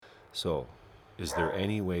So, is there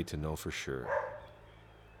any way to know for sure,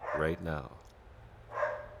 right now,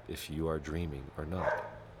 if you are dreaming or not?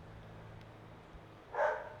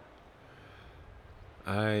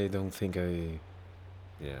 I don't think I.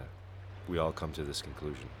 Yeah, we all come to this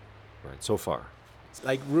conclusion, right? So far.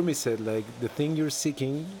 Like Rumi said, like the thing you're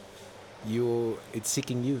seeking, it's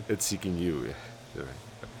seeking you. It's seeking you. Yeah. You're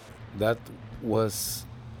right. That was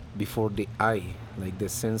before the I, like the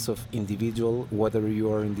sense of individual, whether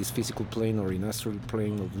you are in this physical plane or in astral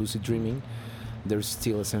plane of lucid dreaming, there's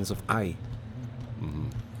still a sense of I. Mm-hmm.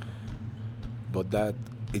 But that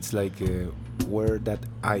it's like where that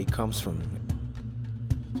I comes from.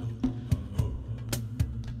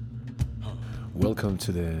 Welcome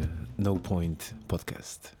to the No Point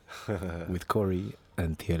podcast with Cory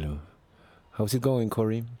and Tielo. How's it going,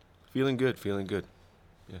 Cory? Feeling good, feeling good.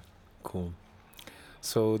 Yeah. Cool.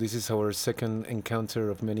 So this is our second encounter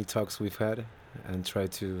of many talks we've had, and try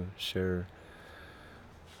to share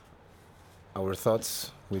our thoughts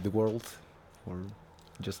with the world, or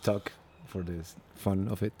just talk for the fun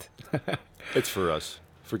of it. It's for us.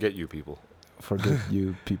 Forget you people. Forget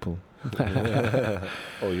you people.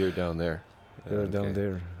 Oh, you're down there. They're down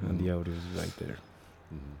there, and Mhm. the audio is right there.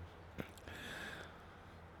 Mhm.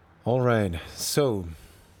 All right, so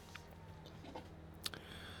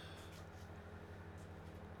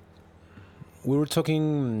we were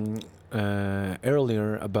talking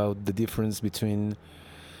earlier about the difference between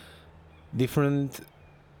different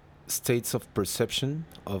states of perception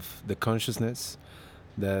of the consciousness,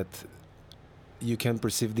 that you can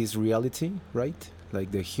perceive this reality, right?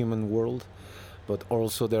 Like the human world, but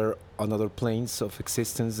also there are another planes of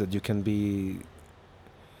existence that you can be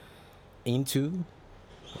into,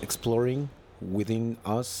 exploring within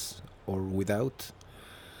us or without.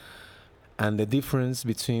 And the difference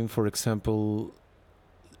between, for example,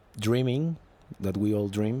 dreaming, that we all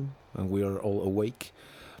dream and we are all awake,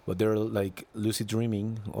 but they're like lucid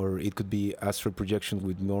dreaming, or it could be astral projection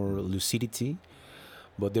with more lucidity,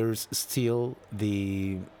 but there's still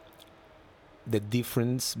the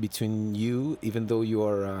difference between you, even though you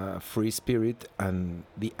are a free spirit, and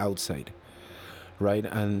the outside, right?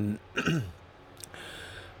 And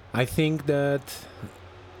I think that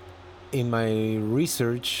in my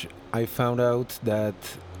research I found out that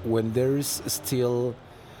when there's still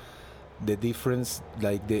the difference,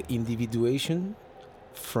 like the individuation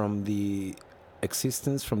from the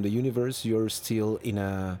existence, from the universe, you're still in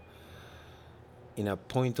a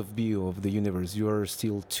point of view of the universe. You are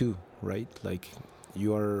still two, right? Like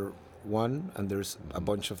you are one and there's a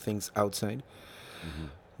bunch of things outside. Mhm.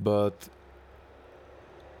 But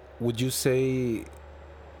would you say,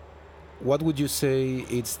 what would you say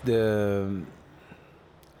it's the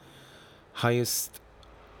highest,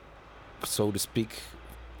 so to speak,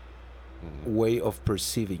 Mhm. way of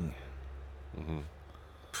perceiving? Mhm.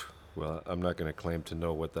 Well, I'm not going to claim to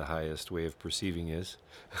know what the highest way of perceiving is.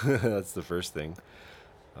 That's the first thing.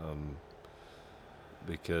 Um,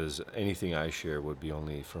 because anything I share would be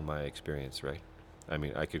only from my experience, right? I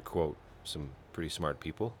mean, I could quote some pretty smart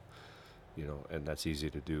people, and that's easy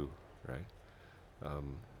to do, right?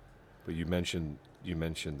 Um, but you mentioned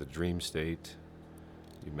the dream state.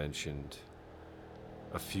 You mentioned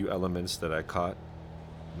a few elements that I caught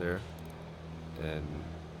there, and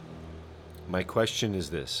my question is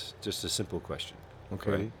this, just a simple question.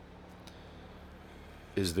 Okay. Right?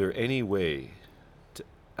 Is there any way to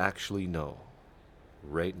actually know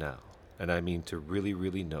right now, and I mean to really,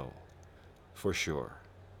 really know for sure,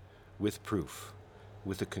 with proof,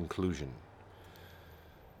 with a conclusion,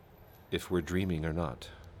 if we're dreaming or not?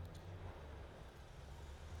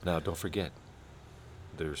 Now, don't forget,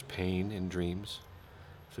 there's pain in dreams,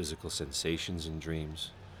 physical sensations in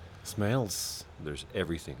dreams, Smells. there's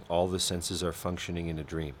everything. All the senses are functioning in a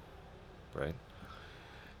dream, right?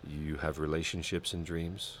 You have relationships in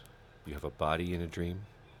dreams, you have a body in a dream,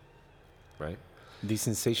 right? The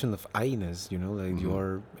sensation of I-ness, like you Mhm.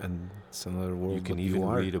 are in some other world, You can but even you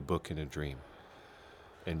are. read a book in a dream,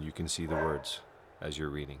 and you can see the words as you're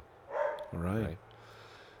reading, Right. right?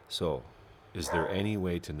 So, is there any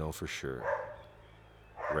way to know for sure,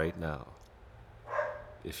 right now,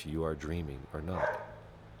 if you are dreaming or not?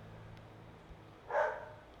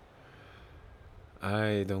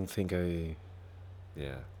 I don't think I.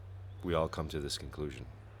 Yeah, we all come to this conclusion,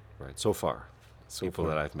 right? So far, So people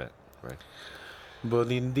far. that I've met, right?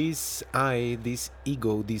 But in this I, this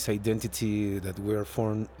ego, this identity that we are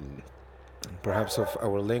formed, Mm. perhaps of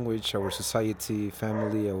our language, our society,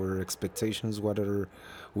 family, our expectations, whatever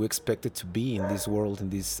we expect it to be in this world, in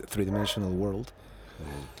this three-dimensional world,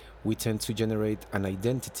 Mm. we tend to generate an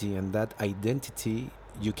identity, and that identity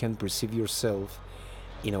you can perceive yourself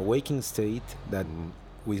in a waking state that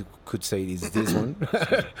we could say is this one,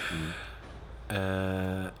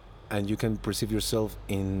 and you can perceive yourself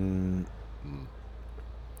in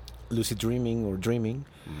lucid dreaming or dreaming,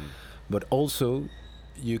 but also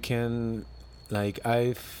you can, like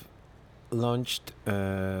I've launched,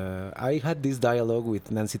 I had this dialogue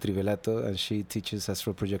with Nancy Trivelato, and she teaches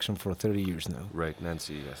astral projection for 30 years now. Right,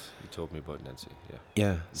 Nancy, yes. You told me about Nancy, yeah.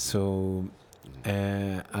 Yeah, so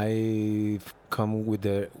I've come with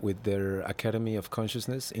their Academy of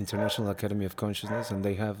Consciousness, International Academy of Consciousness, and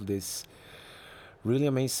they have this really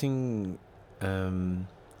amazing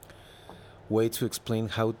way to explain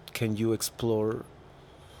how can you explore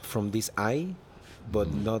from this eye,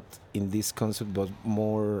 but not in this concept, but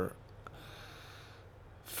more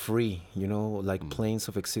free, you know, like planes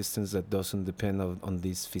of existence that doesn't depend on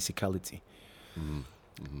this physicality.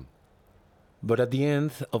 But at the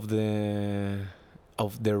end of their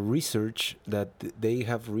research, that they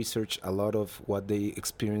have researched a lot of what they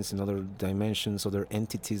experience in other dimensions, other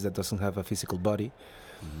entities that doesn't have a physical body.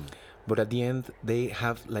 But at the end, they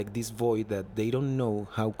have like this void that they don't know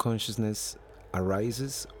how consciousness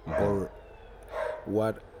arises, or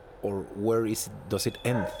what, or where does it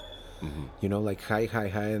end. You know, like high,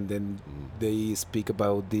 and then they speak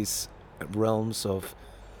about these realms of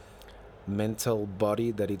mental body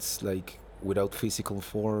that it's like without physical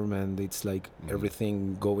form, and it's like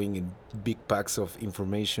everything going in big packs of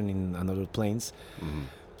information in another planes.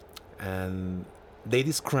 And they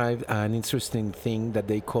described an interesting thing that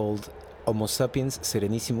they called Homo sapiens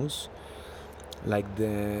Serenissimus, like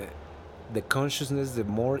the consciousness, the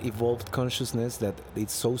more evolved consciousness that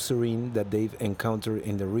it's so serene that they've encountered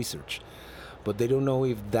in the research. But they don't know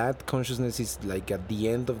if that consciousness is like at the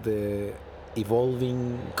end of the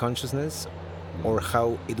evolving consciousness, or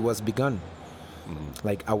how it was begun.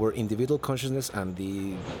 Like our individual consciousness and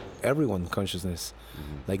the everyone consciousness.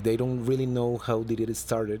 Like they don't really know how did it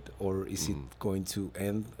started, or is it going to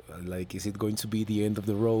end, like is it going to be the end of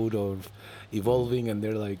the road of evolving, and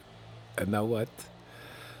they're like, and now what?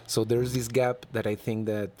 So there's this gap that I think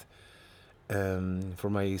that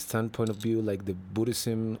from my standpoint of view, like the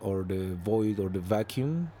Buddhism or the void or the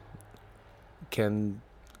vacuum can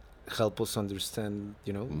help us understand,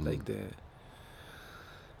 you know, like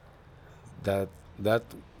that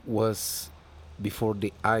was before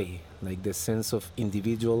the I, like the sense of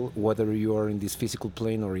individual, whether you are in this physical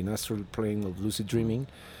plane or in astral plane of lucid dreaming,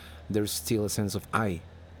 there's still a sense of I.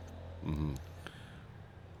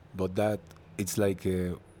 But that it's like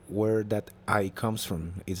where that I comes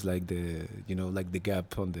from. It's like the, you know, like the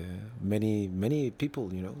gap on the many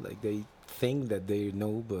people, you know, like they think that they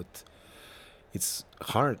know, but it's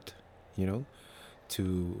hard, you know,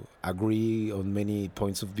 to agree on many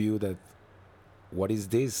points of view that what is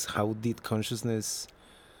this? How did consciousness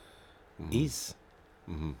is?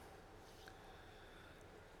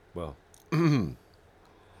 Well,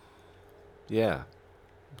 yeah,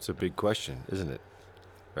 it's a big question, isn't it?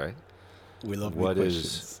 Right? We love what big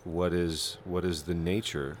is questions. what is the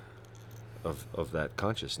nature of that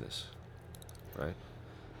consciousness, right?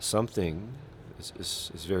 Something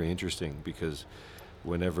is very interesting, because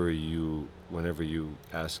whenever you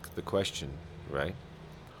ask the question, right?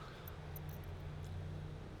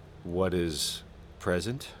 What is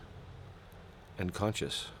present and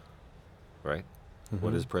conscious, right?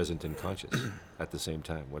 What is present and conscious at the same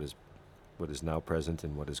time? What is now present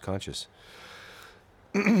and what is conscious?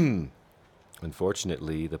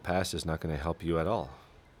 Unfortunately, the past is not going to help you at all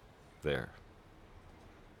there,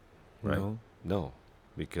 right? No,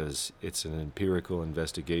 because it's an empirical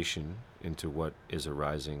investigation into what is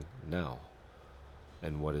arising now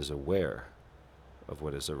and what is aware of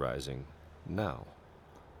what is arising now.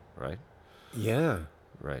 Right? Yeah.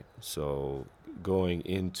 Right. So going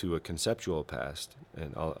into a conceptual past,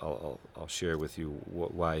 and I'll share with you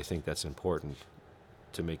why I think that's important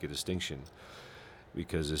to make a distinction.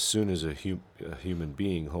 Because as soon as a human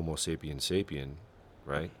being, Homo sapiens sapien,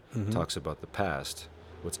 right, talks about the past,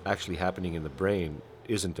 what's actually happening in the brain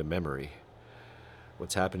isn't a memory.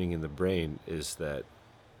 What's happening in the brain is that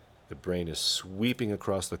the brain is sweeping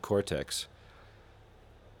across the cortex,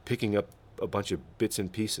 picking up a bunch of bits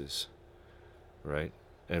and pieces, right?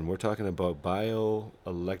 And we're talking about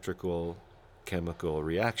bioelectrical chemical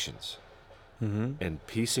reactions, and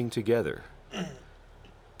piecing together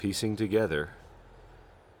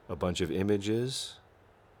a bunch of images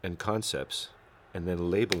and concepts, and then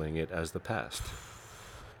labeling it as the past.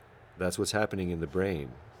 That's what's happening in the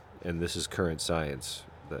brain, and this is current science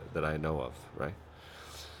that I know of, right?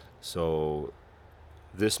 So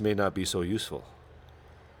this may not be so useful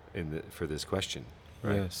for this question,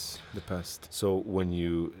 right? Yes, the past. So when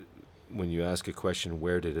when you ask a question,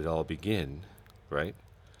 where did it all begin, right?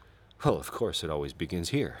 Well, of course, it always begins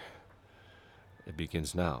here. It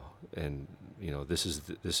begins now, and this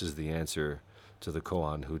is the answer to the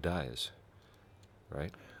koan who dies,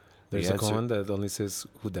 right? There's a koan that only says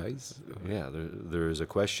who dies. Yeah, there is a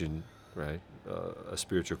question, right? A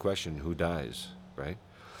spiritual question: who dies, right?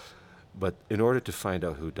 But in order to find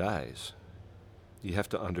out who dies, you have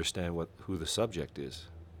to understand who the subject is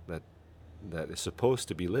that is supposed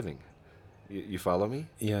to be living. You follow me?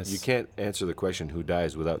 Yes. You can't answer the question who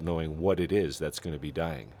dies without knowing what it is that's going to be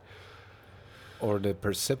dying. Or the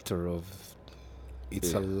perceptor of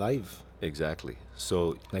it's alive. Exactly.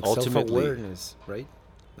 So like ultimately, self-awareness, right?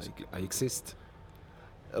 Like I exist.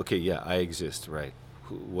 Okay, yeah, I exist, right?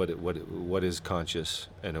 What is conscious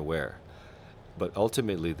and aware? But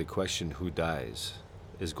ultimately, the question who dies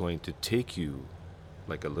is going to take you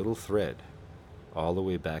like a little thread all the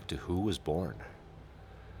way back to who was born.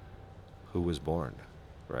 Who was born,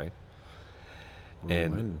 right?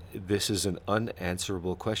 And this is an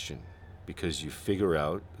unanswerable question because you figure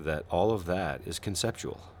out that all of that is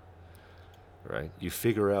conceptual, right? You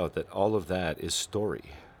figure out that all of that is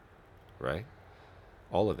story, right?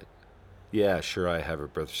 All of it. Yeah, sure, I have a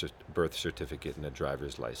birth certificate and a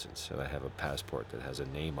driver's license, and I have a passport that has a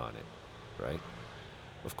name on it, right?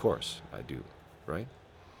 Of course, I do, right?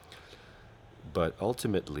 But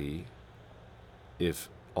ultimately, if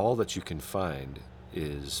all that you can find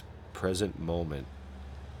is present moment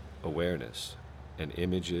awareness and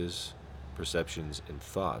images, perceptions, and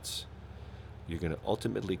thoughts, you're going to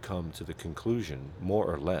ultimately come to the conclusion, more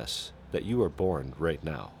or less, that you are born right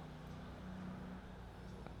now,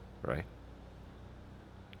 right?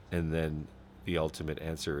 And then the ultimate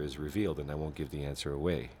answer is revealed, and I won't give the answer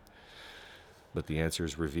away. But the answer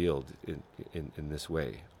is revealed in this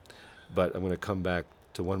way. But I'm going to come back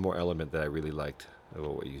to one more element that I really liked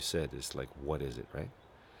about what you said, is like, what is it, right?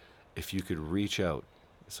 If you could reach out,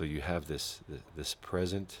 so you have this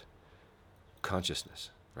present consciousness,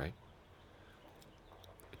 right?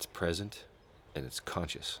 It's present and it's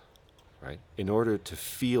conscious, right? In order to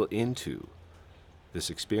feel into this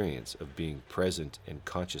experience of being present in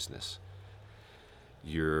consciousness,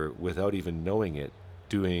 you're, without even knowing it,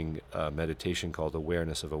 doing a meditation called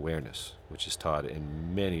awareness of awareness, which is taught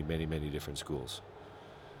in many, many, many different schools.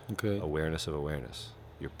 Okay. Awareness of awareness.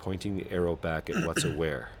 You're pointing the arrow back at what's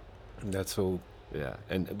aware. That's so... Yeah,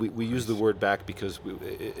 and we use the word back because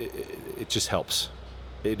it just helps.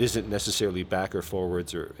 It isn't necessarily back or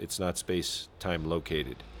forwards, or it's not space-time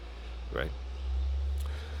located, right?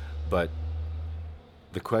 But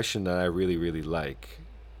the question that I really, really like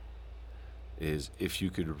is if you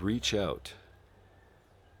could reach out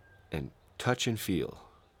and touch and feel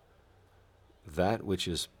that which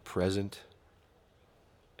is present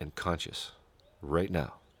and conscious right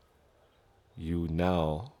now, you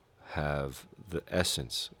now have the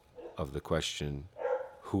essence of the question,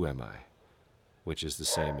 who am I? Which is the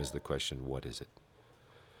same as the question, what is it?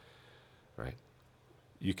 Right?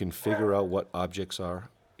 You can figure out what objects are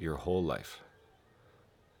your whole life.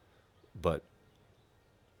 But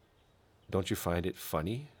don't you find it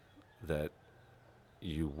funny that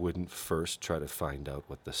you wouldn't first try to find out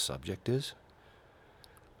what the subject is?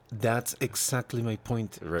 That's exactly my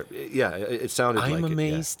point. Right. Yeah, it sounded like it. I'm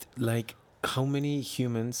amazed, like, how many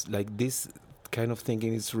humans, like, this kind of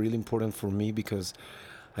thinking is really important for me, because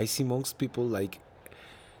I see most people, like,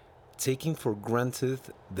 taking for granted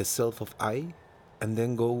the self of I, and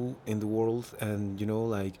then go in the world and,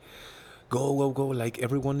 like, go, like,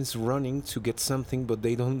 everyone is running to get something, but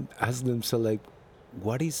they don't ask themselves, like,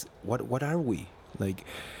 what are we? Like,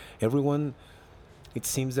 everyone... It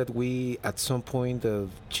seems that we, at some point,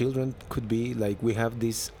 children could be like, we have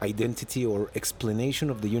this identity or explanation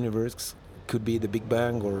of the universe. Could be the Big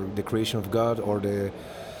Bang or the creation of God, or the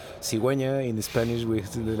cigüeña in Spanish,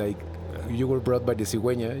 with like, you were brought by the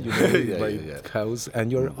cigüeña, by house, and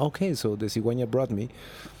you're okay. So the cigüeña brought me.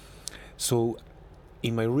 So,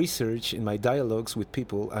 in my research, in my dialogues with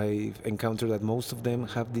people, I've encountered that most of them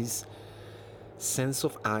have this sense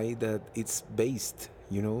of I that it's based.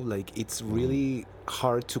 Like, it's really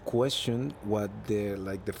hard to question what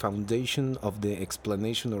the foundation of the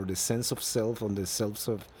explanation or the sense of self, on the sense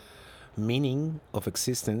of meaning of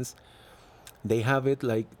existence. They have it,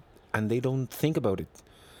 like, and they don't think about it.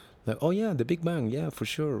 Like, oh yeah, the Big Bang, yeah, for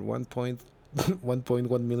sure,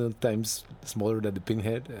 1.1 million times smaller than the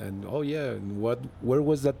pinhead, and oh yeah, where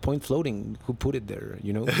was that point floating? Who put it there?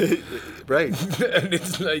 Right. And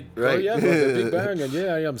it's like, right. Oh yeah, but the Big Bang, and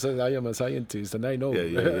yeah, I am a scientist, and I know.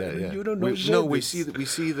 Yeah. You don't know. We see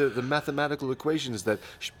the mathematical equations that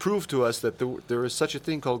prove to us that there is such a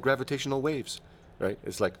thing called gravitational waves, right?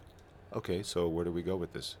 It's like, Okay, so where do we go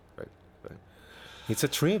with this? Right. Right. It's a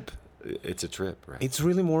trip. It's a trip, right? It's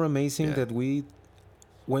really more amazing Yeah. that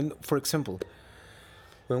when, for example,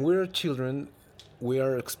 when we're children, we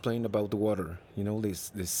are explained about the water.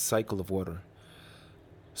 This cycle of water.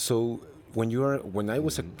 So when I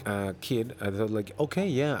was a kid, I thought like, okay,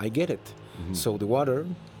 yeah, I get it. Mm-hmm. So the water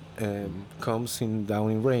Mm-hmm. comes in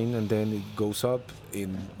down in rain, and then it goes up, it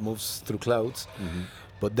moves through clouds. Mm-hmm.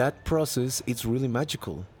 But that process, it's really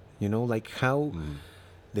magical. Like how Mm-hmm.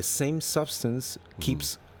 the same substance Mm-hmm.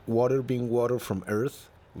 keeps water being water from earth,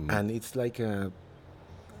 Mm-hmm. and it's like a,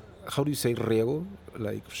 how do you say riego?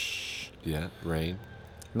 Like Yeah, rain,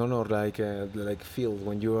 no, like field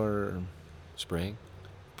when you are spraying.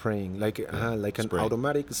 praying, Yeah, like an spray.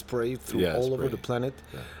 automatic spray through Yeah, all over spray. the planet,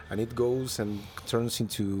 Yeah. and it goes and turns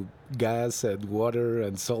into gas and water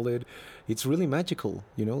and solid. It's really magical,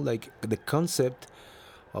 like the concept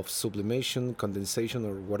of sublimation, condensation,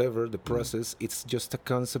 or whatever the process. It's just a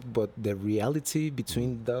concept, but the reality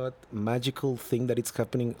between that magical thing that it's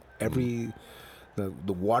happening every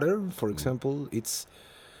the water, for example, it's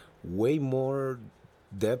way more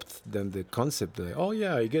depth than the concept. Oh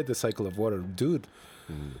yeah, I get the cycle of water, dude.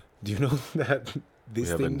 Mm. Do you know that We this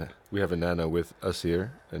have thing? we have a Nana with us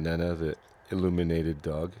here. A Nana, the illuminated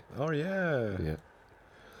dog. Oh yeah. Yeah.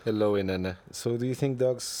 Hello, Nana. So do you think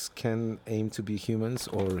dogs can aim to be humans,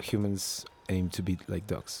 or humans aim to be like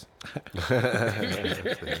dogs?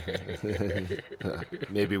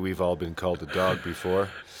 Maybe we've all been called a dog before.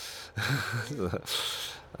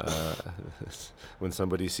 uh, when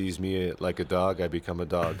somebody sees me like a dog, I become a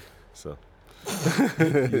dog. So.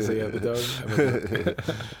 You say I'm a dog. I'm a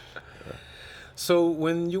dog. So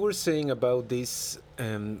when you were saying about this,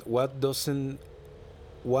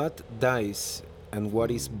 what dies and what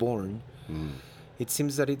is born, it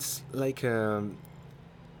seems that it's like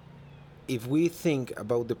if we think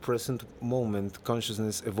about the present moment,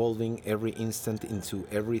 consciousness evolving every instant into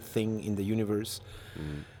everything in the universe,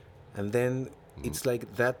 and then it's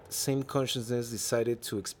like that same consciousness decided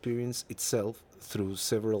to experience itself through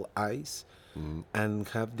several eyes and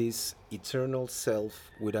have this eternal self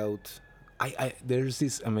without. There's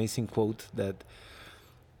this amazing quote that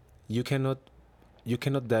you cannot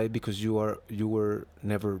die because you were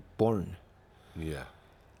never born. Yeah.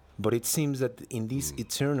 But it seems that in this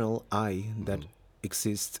eternal I that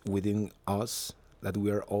exists within us, that we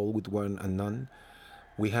are all with one and none,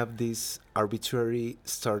 we have this arbitrary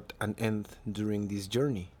start and end during this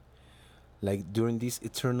journey. Like during this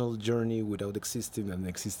eternal journey without existing and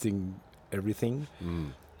existing everything,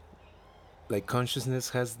 like consciousness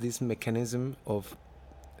has this mechanism of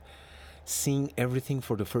seeing everything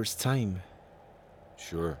for the first time.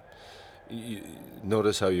 Sure.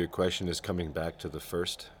 Notice how your question is coming back to the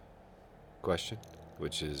first question,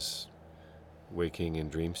 which is waking in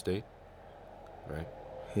dream state, right?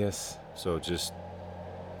 Yes. So just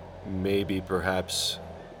maybe perhaps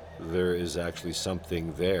there is actually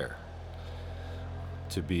something there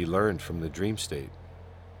to be learned from the dream state,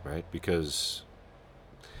 right? Because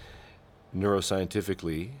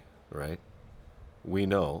neuroscientifically, right, we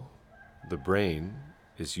know the brain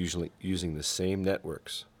is usually using the same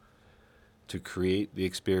networks to create the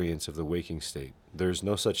experience of the waking state. There's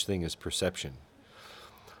no such thing as perception.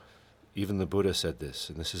 Even the Buddha said this,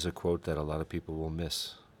 and this is a quote that a lot of people will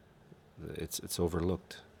miss. It's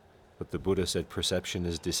overlooked. But the Buddha said perception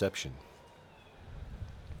is deception.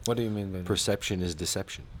 What do you mean by that? Perception is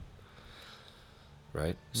deception.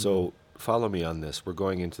 Right? So follow me on this. We're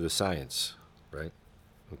going into the science, right?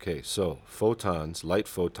 Okay, so photons, light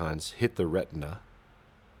photons, hit the retina,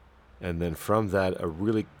 and then from that a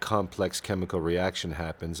really complex chemical reaction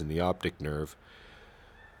happens in the optic nerve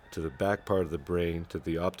to the back part of the brain, to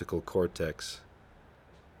the optical cortex.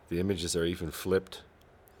 The images are even flipped.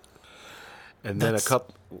 And then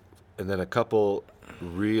a couple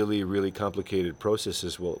really, really complicated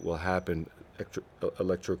processes will happen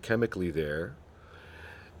electrochemically there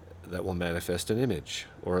that will manifest an image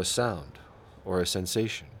or a sound or a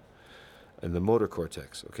sensation in the motor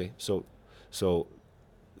cortex. Okay, so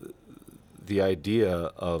the idea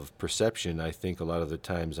of perception, I think a lot of the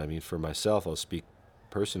times, I mean, for myself, I'll speak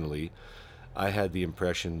personally, I had the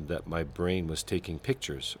impression that my brain was taking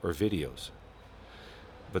pictures or videos.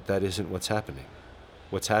 But that isn't what's happening.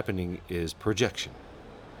 What's happening is projection.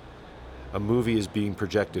 A movie is being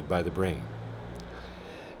projected by the brain.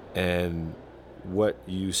 And what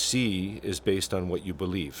you see is based on what you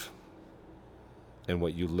believe and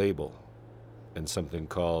what you label, and something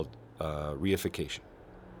called reification.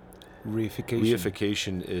 Reification.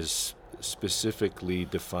 Reification is specifically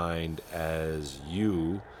defined as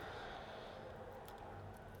you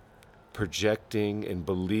projecting and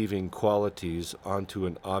believing qualities onto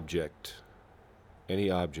an object, any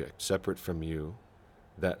object separate from you,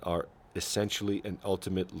 that are essentially and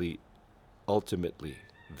ultimately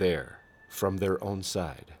there from their own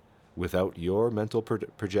side, without your mental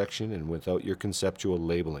projection and without your conceptual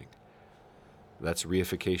labeling. That's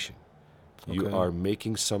reification. You Okay. are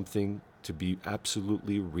making something to be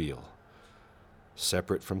absolutely real,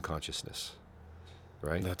 separate from consciousness,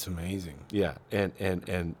 right? That's amazing. Yeah,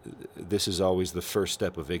 and this is always the first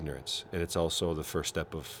step of ignorance, and it's also the first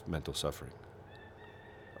step of mental suffering.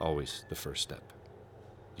 Always the first step.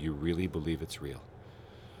 You really believe it's real.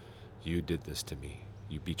 You did this to me.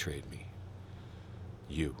 You betrayed me.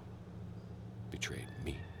 You betrayed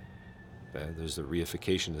me. There's the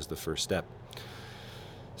reification as the first step.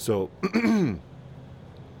 So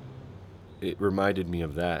it reminded me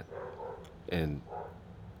of that, and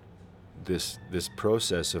this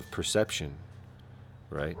process of perception,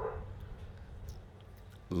 right,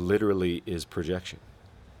 literally is projection,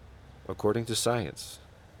 according to science,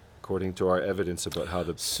 according to our evidence about how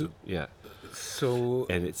the So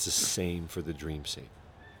and it's the same for the dream state.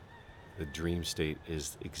 The dream state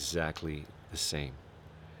is exactly the same.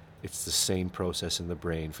 It's the same process in the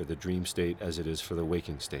brain for the dream state as it is for the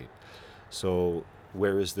waking state. So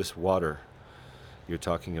where is this water you're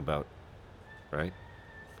talking about, right?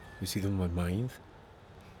 you see it in my mind.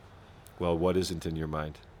 Well, what isn't in your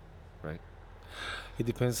mind, right? It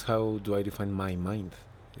depends how do I define my mind.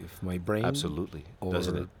 If my brain. Absolutely, or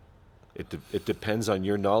doesn't it? It depends on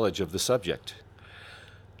your knowledge of the subject,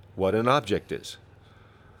 what an object is.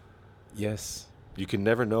 Yes. You can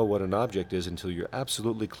never know what an object is until you're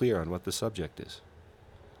absolutely clear on what the subject is.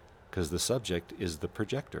 Because the subject is the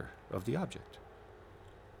projector of the object.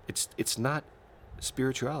 It's not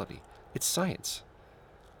spirituality, it's science.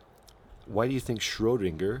 Why do you think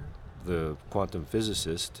Schrödinger, the quantum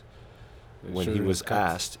physicist, when he was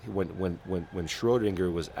asked, when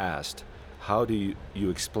Schrödinger was asked, how do you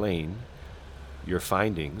explain your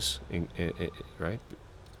findings right,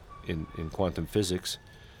 in quantum physics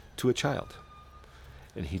to a child?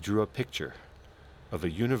 And he drew a picture of a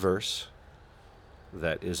universe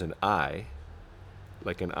that is an eye,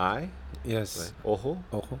 like an eye, Yes. right? Ojo,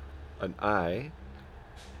 Ojo. an eye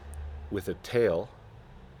with a tail,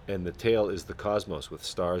 and the tail is the cosmos with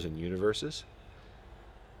stars and universes.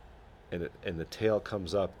 And the tail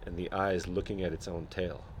comes up, and the eye is looking at its own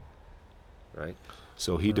tail, right?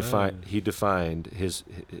 So he defined his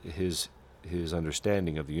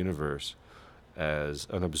understanding of the universe as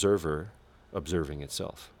an observer observing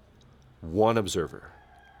itself. One observer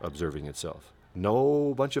observing itself.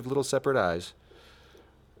 No bunch of little separate eyes.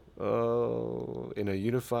 Oh, in a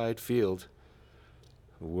unified field,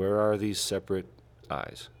 where are these separate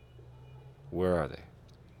eyes? Where are they?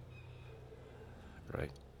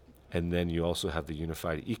 Right? And then you also have the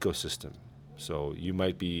unified ecosystem. So you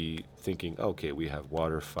might be thinking, okay, we have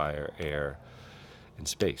water, fire, air, and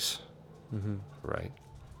space, right?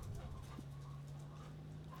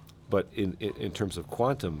 But in terms of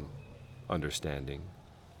quantum understanding,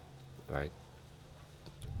 right,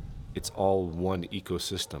 it's all one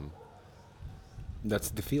ecosystem.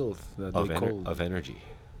 That's the field that of, they call of energy,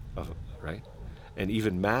 right? And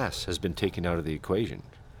even mass has been taken out of the equation,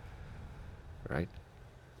 right?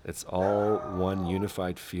 It's all one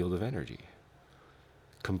unified field of energy,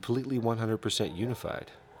 completely 100% unified.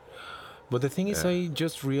 But the thing is, I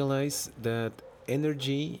just realized that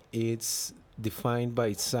energy is defined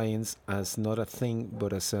by science as not a thing,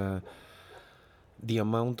 but as the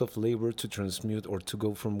amount of labor to transmute or to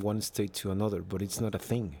go from one state to another. But it's not a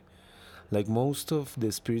thing. Like most of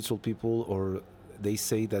the spiritual people, or they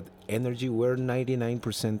say that energy, we're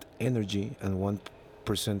 99% energy and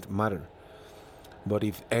 1% matter. But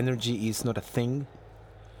if energy is not a thing,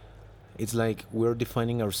 it's like we're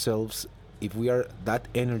defining ourselves. If we are that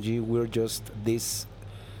energy, we're just this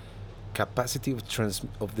capacity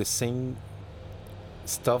of the same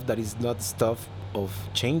stuff that is not stuff of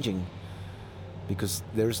changing, because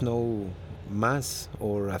there's no mass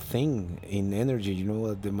or a thing in energy,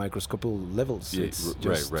 at the microscopic levels. Yeah, It's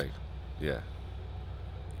just, right. Yeah.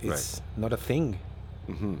 It's not a thing.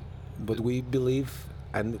 Mm-hmm. But we believe,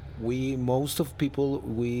 and most of people,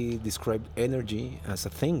 we describe energy as a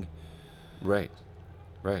thing. Right.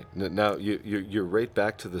 Now you're right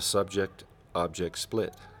back to the subject-object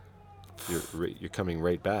split. You're coming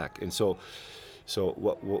right back, and so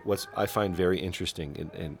what's I find very interesting,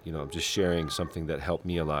 and I'm just sharing something that helped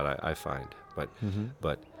me a lot. I find,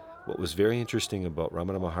 but what was very interesting about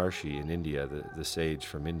Ramana Maharshi in India, the sage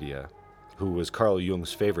from India, who was Carl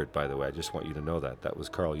Jung's favorite, by the way. I just want you to know that was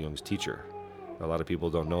Carl Jung's teacher. A lot of people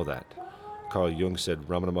don't know that. Carl Jung said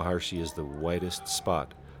Ramana Maharshi is the whitest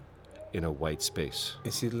spot in a white space.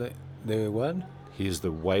 Is it like the what? He is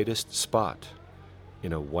the whitest spot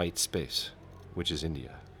in a white space, which is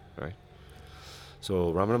India, right?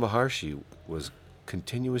 So Ramana Maharshi was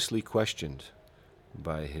continuously questioned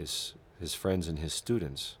by his friends and his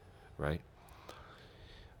students, right?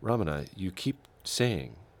 Ramana, you keep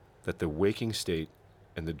saying that the waking state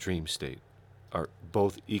and the dream state are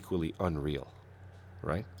both equally unreal,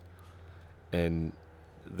 right? And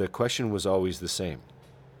the question was always the same,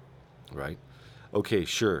 right? Okay,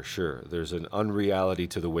 sure. There's an unreality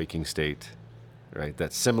to the waking state, right?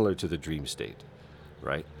 That's similar to the dream state,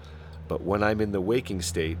 right? But when I'm in the waking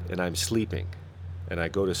state and I'm sleeping and I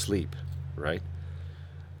go to sleep, right?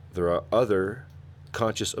 There are other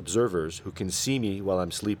conscious observers who can see me while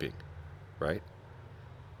I'm sleeping, right?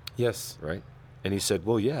 Yes. Right? And he said,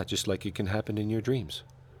 well, yeah, just like it can happen in your dreams,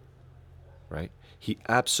 right? He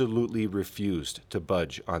absolutely refused to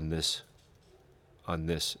budge on this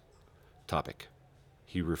topic.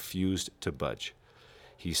 He refused to budge.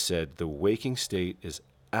 He said the waking state is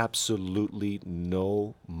absolutely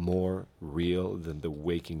no more real than the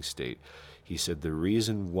waking state. He said the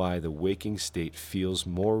reason why the waking state feels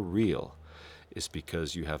more real is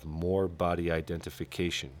because you have more body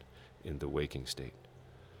identification in the waking state,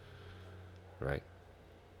 right?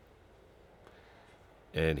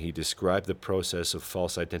 And he described the process of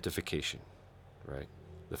false identification, right?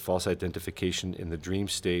 The false identification in the dream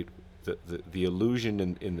state, the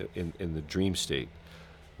illusion in the dream state,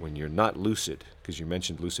 when you're not lucid, because you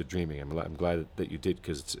mentioned lucid dreaming. I'm glad that you did,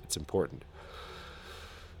 because it's important.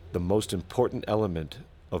 The most important element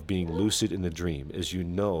of being lucid in the dream is you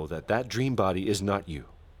know that that dream body is not you.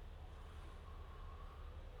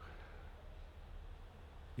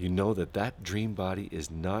 You know that that dream body is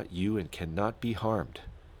not you and cannot be harmed,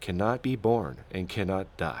 cannot be born, and cannot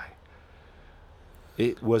die.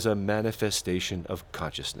 It was a manifestation of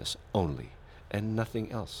consciousness only, and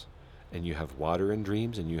nothing else. And you have water in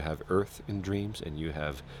dreams, and you have earth in dreams, and you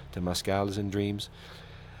have temazcales in dreams,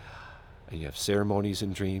 and you have ceremonies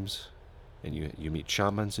in dreams, and you meet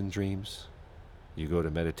shamans in dreams. You go to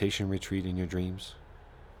meditation retreat in your dreams,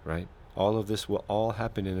 right? All of this will all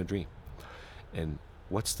happen in a dream. And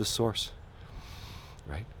what's the source,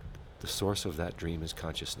 right? The source of that dream is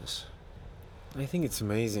consciousness. I think it's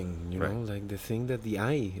amazing, you Right. know, like the thing that the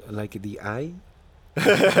eye,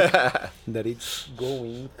 that it's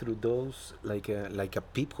going through those like a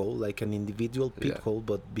peephole, like an individual peephole,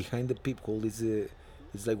 but behind the peephole is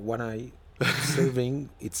like one eye observing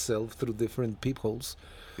itself through different peepholes.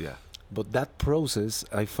 Yeah. But that process,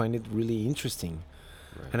 I find it really interesting,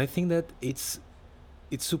 Right. and I think that it's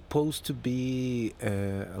supposed to be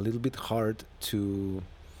a little bit hard to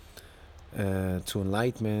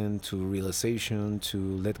enlightenment, to realization, to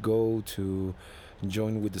let go, to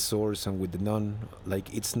join with the source and with the non.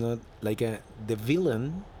 Like it's not like the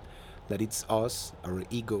villain that it's us, our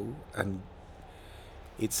ego, and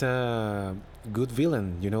it's a good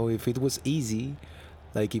villain. You know, if it was easy,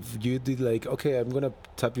 like if you did like, okay, I'm gonna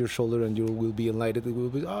tap your shoulder and you will be enlightened, it will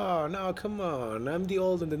be, oh no, come on, I'm the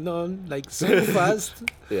old and the non, like so fast.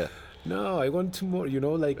 Yeah. No, I want two more. You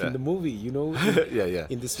know, like in Yeah. the movie. You know, Yeah.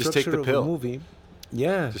 in the Just take structure the of pill. the movie.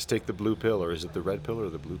 Yeah, Just take the blue pill, or is it the red pill or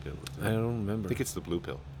the blue pill? I don't remember. I think it's the blue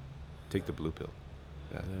pill. Take the blue pill.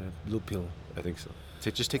 Yeah, Blue pill. I think so.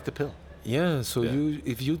 Just take the pill. Yeah, so Yeah.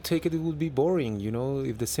 if you take it, it would be boring. You know,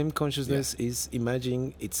 if the same consciousness is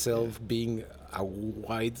imagining itself being a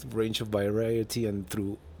wide range of variety and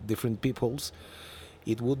through different peoples,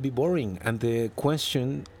 it would be boring. And the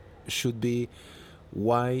question should be,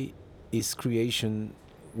 why is creation?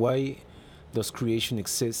 Why does creation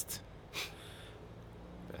exist?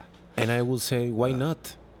 And I will say, why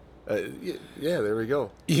not? Yeah, there we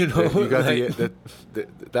go. You know, You got like-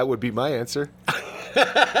 that would be my answer.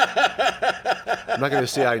 I'm not going to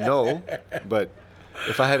say I know, but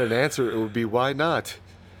if I had an answer, it would be why not?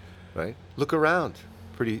 Right? Look around.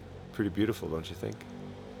 Pretty beautiful, don't you think?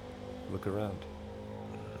 Look around.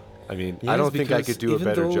 I mean, I Yes, don't think I because could do a even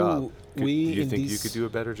better though job. Do we you in think you this- could do a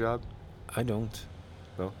better job? I don't.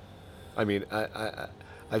 No. I mean,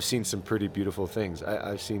 I've seen some pretty beautiful things.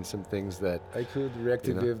 I've seen some things that I could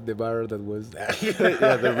reactivate the bar that was.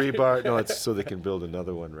 yeah, the rebar. No, it's so they can build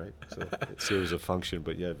another one, right? So it serves a function,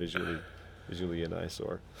 but yeah, visually an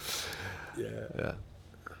eyesore. Yeah.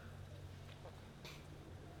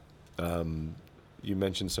 Yeah. You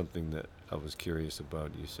mentioned something that I was curious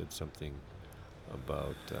about. You said something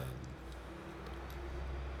about,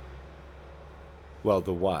 well,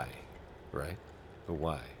 the why, right? The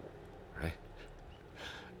why, right?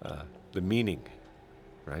 The meaning,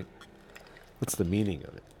 right? What's the meaning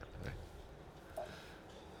of it? Right?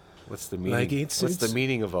 What's the meaning? Like What's the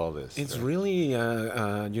meaning of all this? it's right? really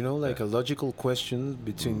like a logical question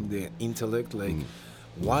between the intellect, like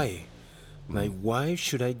why? Like why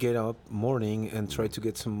should I get up morning and try to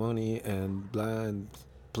get some money and blah and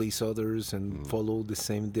please others and follow the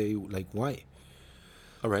same day? Like why?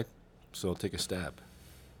 All right. So I'll take a stab.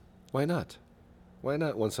 Why not? Why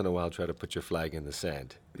not once in a while try to put your flag in the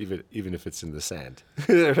sand, even if it's in the sand,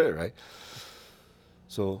 right?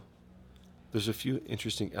 So there's a few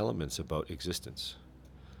interesting elements about existence.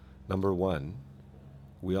 Number one,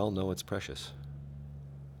 we all know it's precious,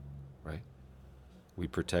 right? We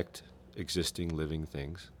protect existing living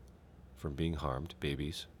things from being harmed,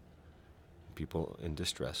 babies, people in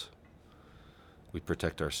distress. We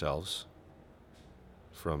protect ourselves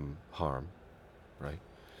from harm, right?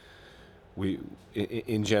 We,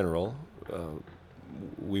 in general,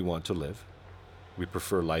 we want to live. We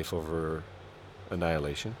prefer life over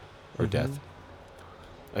annihilation or death.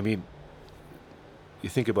 I mean, you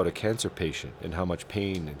think about a cancer patient and how much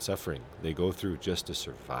pain and suffering they go through just to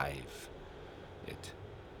survive it,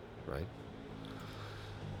 right?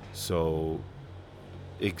 So,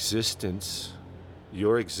 existence,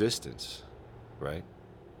 your existence, right?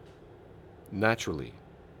 Naturally,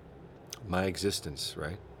 my existence,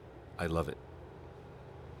 right? I love it,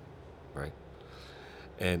 right?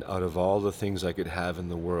 And out of all the things I could have in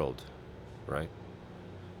the world, right?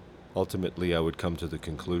 Ultimately, I would come to the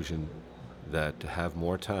conclusion that to have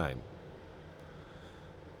more time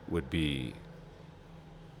would be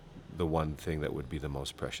the one thing that would be the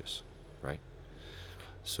most precious, right?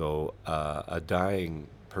 So a dying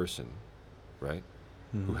person, right,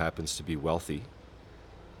 who happens to be wealthy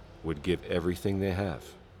would give everything they have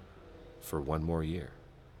for one more year,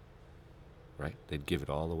 right? They'd give it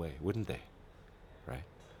all away, wouldn't they? Right?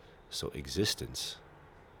 So existence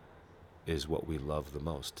is what we love the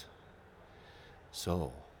most.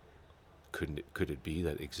 So, could it be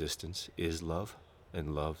that existence is love,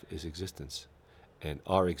 and love is existence, and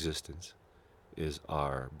our existence is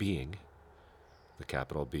our being, the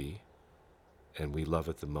capital B, and we love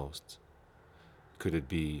it the most? Could it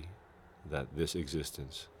be that this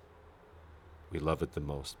existence, we love it the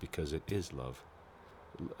most because it is love?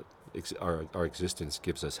 Our existence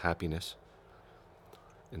gives us happiness,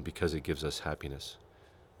 and because it gives us happiness,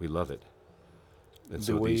 we love it. And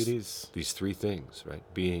The way it is. These three things, right?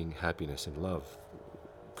 Being, happiness, and love,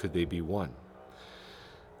 could they be one?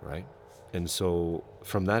 Right? And so,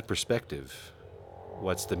 from that perspective,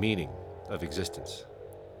 what's the meaning of existence?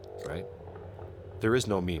 Right? There is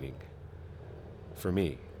no meaning. For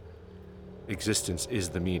me, existence is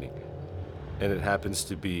the meaning. And it happens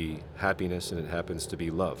to be happiness, and it happens to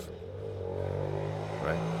be love.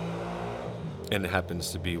 Right? And it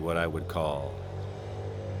happens to be what I would call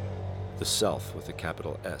the self with a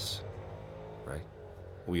capital S, right?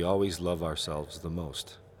 We always love ourselves the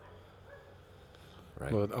most,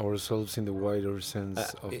 right? But ourselves in the wider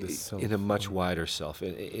sense of the self. In a much wider self,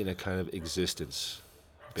 in a kind of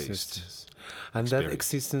existence-based existence. And experience. that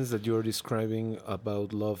existence that you're describing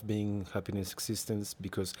about love being happiness existence,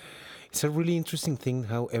 because it's a really interesting thing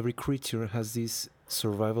how every creature has this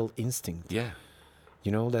survival instinct. Yeah.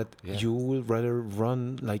 You know, that Yeah. you will rather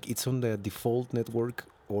run, like it's on the default network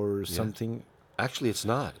or something. Actually, it's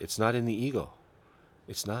not. It's not in the ego.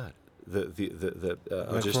 It's not. Like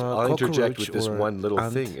I'll interject with this or one little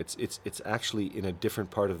ant. thing. It's actually in a different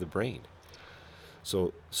part of the brain.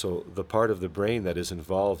 So the part of the brain that is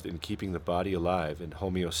involved in keeping the body alive and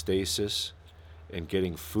homeostasis and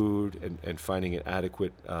getting food and finding an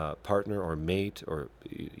adequate partner or mate or,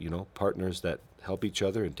 partners that help each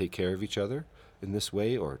other and take care of each other in this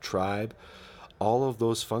way, or tribe, all of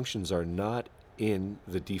those functions are not in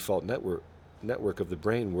the default network of the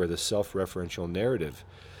brain where the self-referential narrative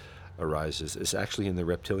arises. It's actually in the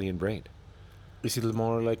reptilian brain. Is it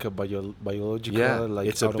more like a biological, Yeah, like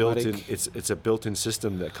it's automatic? it's a built-in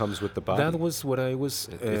system that comes with the body. That was what I was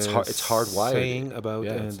It's hardwired. saying about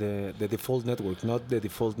Yeah, the default network, not the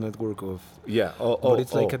default network of. Yeah. But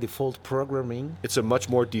it's like a default programming. It's a much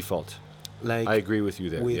more default. Like I agree with you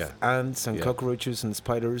there. with Yeah. ants and Yeah. cockroaches and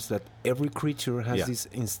spiders, that every creature has Yeah. this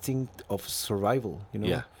instinct of survival. You know,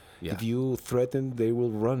 Yeah. Yeah. if you threaten, they will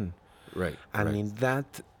run. Right. And right. in that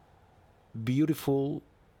beautiful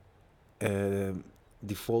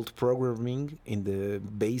default programming in the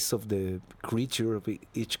base of the creature, of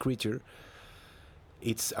each creature,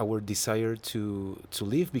 it's our desire to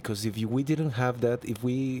live. Because if we didn't have that, if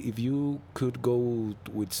you could go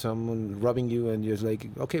with someone robbing you and just like,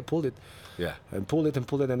 okay, pull it, Yeah. and pull it and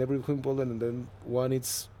pull it and everything pull it, and then one,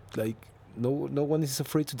 it's like no one is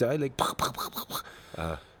afraid to die, like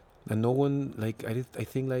And no one like I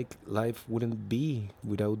think like life wouldn't be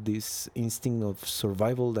without this instinct of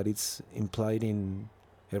survival that it's implied in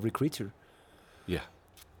every creature. Yeah.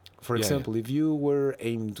 For Yeah. Yeah. example, if you were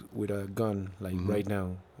aimed with a gun like Mhm. right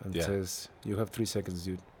now and Yeah. says you have 3 seconds,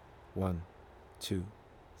 dude. 1, 2,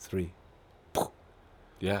 3.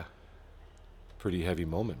 Yeah. Pretty heavy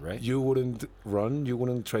moment, right? You wouldn't run. You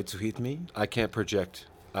wouldn't try to hit me. I can't project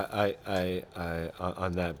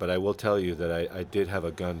on that, but I will tell you that I did have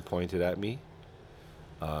a gun pointed at me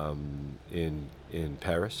in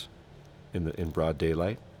Paris in broad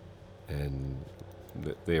daylight, and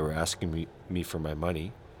they were asking me for my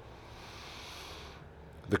money.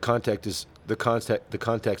 The context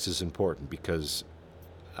is important because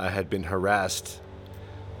I had been harassed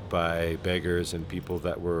by beggars and people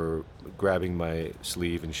that were grabbing my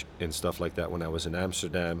sleeve and stuff like that when I was in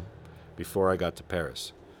Amsterdam before I got to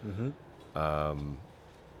Paris. Mm-hmm.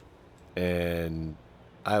 And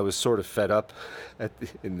I was sort of fed up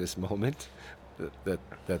in this moment that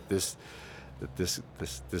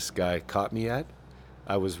this guy caught me at.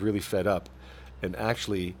 I was really fed up, and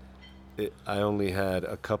actually, I only had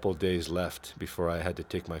a couple days left before I had to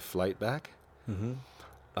take my flight back, Mm-hmm.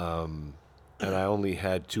 and I only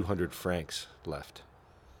had 200 francs left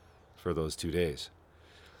for those 2 days.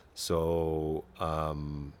 So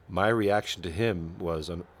my reaction to him was,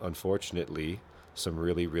 unfortunately, some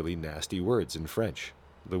really, really nasty words in French.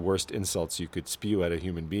 The worst insults you could spew at a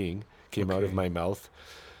human being came out of Okay. my mouth.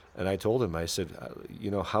 And I told him, I said,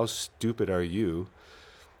 how stupid are you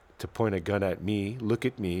to point a gun at me, look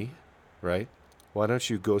at me, right? Why don't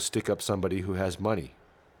you go stick up somebody who has money?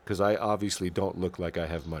 Because I obviously don't look like I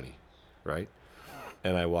have money, right?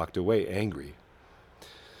 And I walked away angry.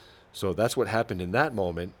 So that's what happened in that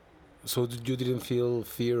moment. So you didn't feel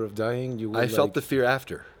fear of dying? You were I felt like, the fear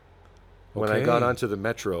after. When I got okay. onto the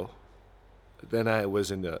metro, then I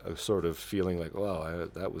was in a sort of feeling like, wow,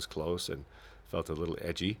 that was close, and felt a little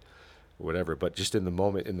edgy, or whatever. But just in the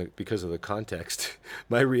moment, because of the context,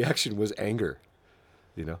 my reaction was anger,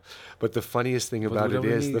 But the funniest thing But about without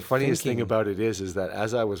it is, any the funniest thing thinking. about it is that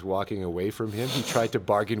as I was walking away from him, he tried to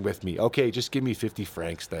bargain with me. Okay, just give me 50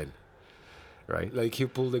 francs then, right? Like he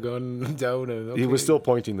pulled the gun down and He was okay. still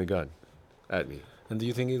pointing the gun at me. And do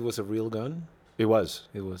you think it was a real gun? It was.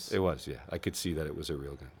 It was. It was, yeah. I could see that it was a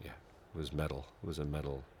real gun. Yeah, it was metal. It was a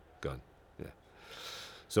metal gun. Yeah.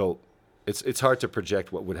 So it's hard to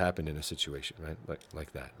project what would happen in a situation, right?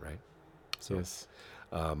 Like that, right? So, Yes.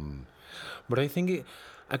 um, But I think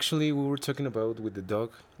actually we were talking about with the dog,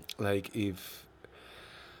 like if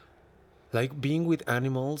like being with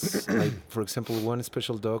animals, like for example, one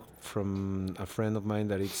special dog from a friend of mine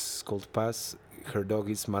that it's called Paz. Her dog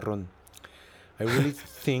is marron. I really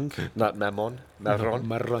think not Mammon, no, Marron.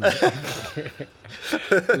 marron.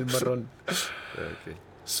 El marron. Okay.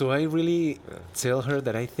 So I really Yeah. tell her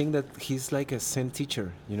that I think that he's like a Zen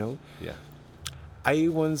teacher, you know? Yeah. I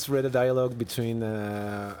once read a dialogue between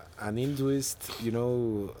an Hinduist,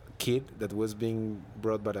 kid that was being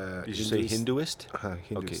brought by a Did you say Hinduist?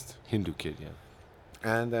 Hinduist. Okay. Hindu kid, yeah.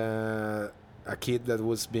 And a kid that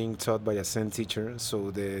was being taught by a Zen teacher.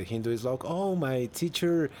 So the Hindu is like, oh, my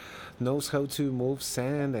teacher knows how to move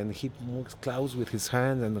sand and he moves clouds with his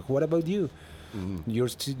hand. And what about you? Mm.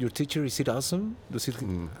 Your teacher, is it awesome? Does it?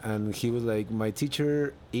 Mm. And he was like, my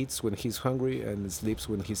teacher eats when he's hungry and sleeps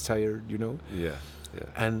when he's tired, Yeah. Yeah.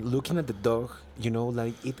 And looking at the dog,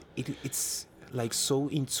 like it's like so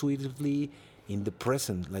intuitively in the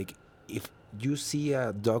present. Like if you see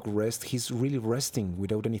a dog rest, he's really resting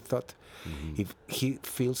without any thought. Mm-hmm. If he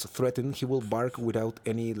feels threatened, he will bark without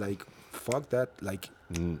any like fuck that, like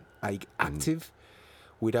active,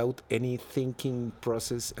 without any thinking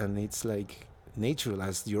process, and it's like natural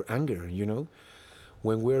as your anger.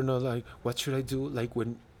 When we're not like, what should I do? Like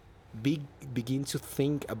when begin to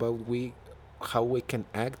think about how we can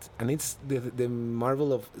act, and it's the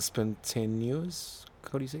marvel of spontaneous.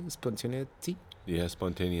 How do you say spontaneity? Yeah,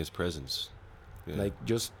 spontaneous presence. Yeah. Like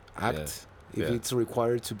just act. Yeah. If Yeah. it's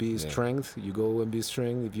required to be Yeah. strength, you go and be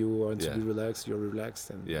strength. If you want to Yeah. be relaxed, you're relaxed.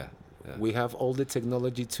 And Yeah. Yeah. we have all the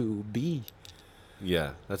technology to be.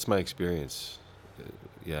 Yeah, that's my experience.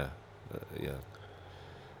 Yeah, yeah,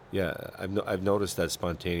 yeah. I've noticed that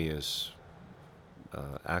spontaneous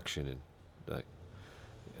action, and like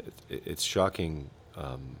it's shocking.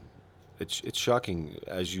 It's shocking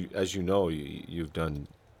as you know you've done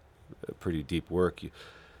pretty deep work.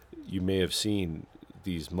 You may have seen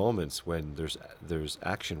these moments when there's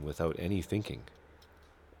action without any thinking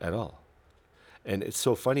at all, and it's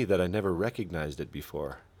so funny that I never recognized it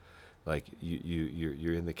before. Like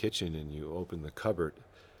you're in the kitchen and you open the cupboard,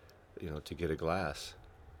 to get a glass,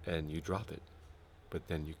 and you drop it, but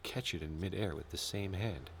then you catch it in midair with the same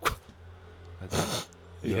hand. That's it.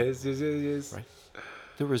 Yes, yes, yes, yes. Right?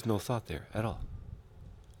 There was no thought there at all.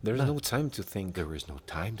 There's None. no time to think. There is no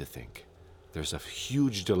time to think. There's a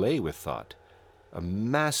huge delay with thought. A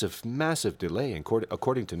massive, massive delay.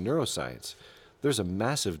 According to neuroscience, there's a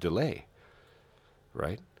massive delay.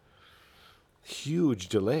 Right? Huge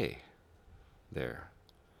delay there.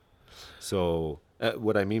 So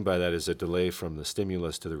what I mean by that is a delay from the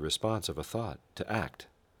stimulus to the response of a thought to act.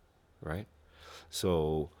 Right?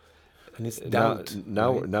 So And it's doubt.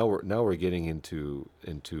 now right? we're getting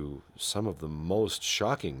into some of the most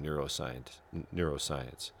shocking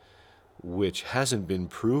neuroscience, which hasn't been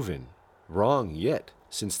proven wrong yet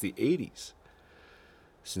since the 80s.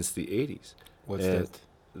 Since the 80s. What's And that?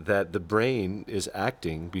 that the brain is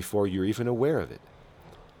acting before you're even aware of it.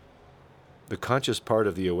 The conscious part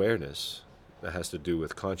of the awareness that has to do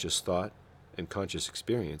with conscious thought and conscious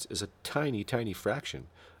experience is a tiny, tiny fraction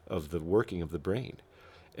of the working of the brain.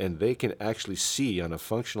 And they can actually see on a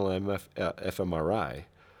functional fMRI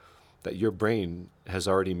that your brain has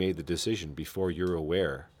already made the decision before you're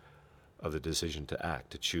aware of the decision to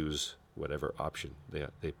act, to choose whatever option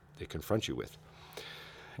they confront you with.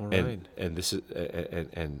 All right. And this is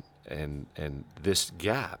and this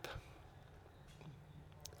gap,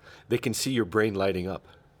 they can see your brain lighting up,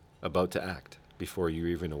 about to act before you're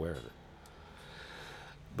even aware of it.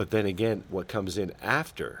 But then again, what comes in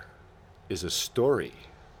after is a story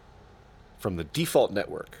from the default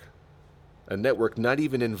network, a network not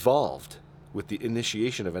even involved with the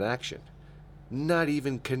initiation of an action, not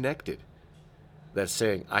even connected, that's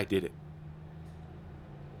saying, I did it.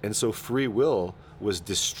 And so free will was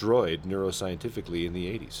destroyed neuroscientifically in the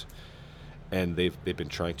 80s. And they've been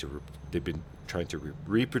trying to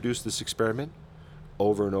reproduce this experiment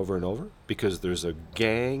over and over and over, because there's a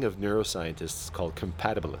gang of neuroscientists called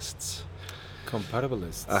compatibilists.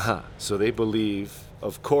 Compatibilists. So they believe,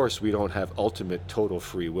 of course, we don't have ultimate total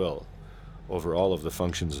free will over all of the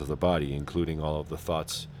functions of the body, including all of the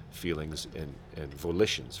thoughts, feelings, and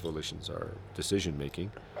volitions. Volitions are decision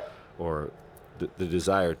making, or the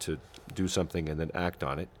desire to do something and then act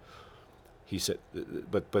on it. He said,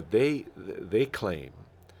 but they claim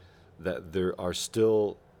that there's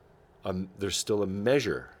still a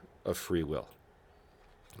measure of free will,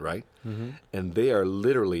 right? Mm-hmm. And they are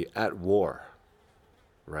literally at war,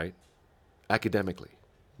 right? Academically,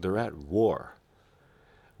 they're at war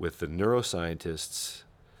with the neuroscientists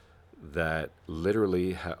that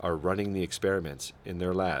literally are running the experiments in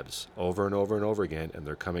their labs over and over and over again, and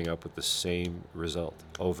they're coming up with the same result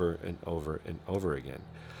over and over and over again.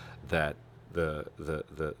 That the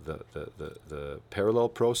parallel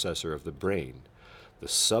processor of the brain, the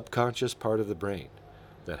subconscious part of the brain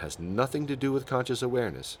that has nothing to do with conscious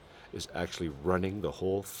awareness, is actually running the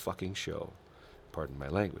whole fucking show. Pardon my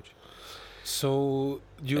language. So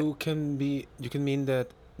you can mean that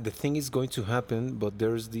the thing is going to happen, but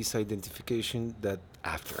there's this identification that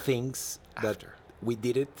thinks that we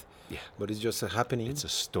did it, but it's just a happening. It's a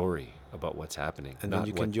story about what's happening. And then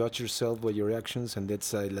you can judge yourself by your actions, and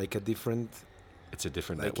that's like a different... It's a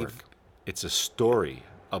different network. It's a story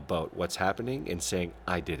about what's happening and saying,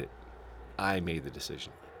 I did it. I made the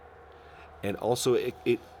decision. And also,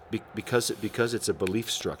 because it's a belief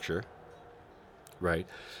structure, right?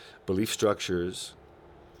 Beliefs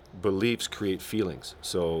create feelings.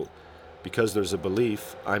 So because there's a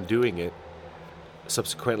belief, I'm doing it.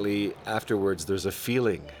 Subsequently, afterwards, there's a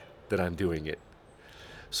feeling that I'm doing it.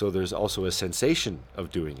 So there's also a sensation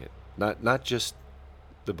of doing it, not just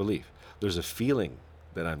the belief. There's a feeling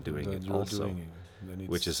that I'm doing it also,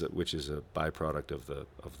 which is a byproduct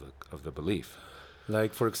of the belief.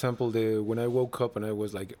 Like, for example, when I woke up and I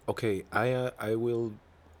was like, okay, I will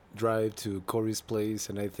drive to Cory's place,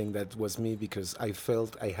 and I think that was me because I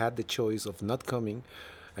felt I had the choice of not coming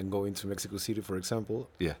and going to Mexico City, for example,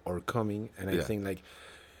 or coming, and I think like,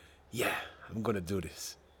 I'm gonna do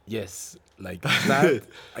this. Yes, like that.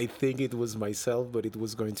 I think it was myself, but it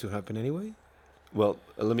was going to happen anyway. Well,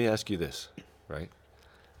 let me ask you this, right?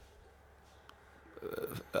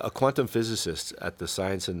 A quantum physicist at the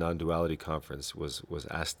Science and Non-Duality Conference was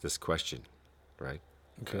asked this question, right?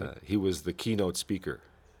 Okay. He was the keynote speaker,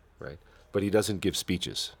 right? But he doesn't give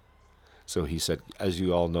speeches. So he said, as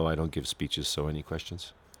you all know, I don't give speeches, so any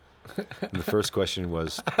questions? And the first question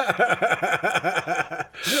was...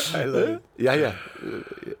 I love it.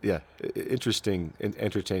 Yeah. Interesting and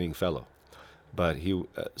entertaining fellow. But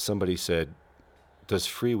somebody said, does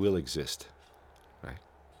free will exist? Right?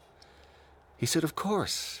 He said, of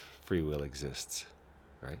course free will exists.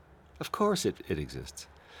 Right? Of course it exists.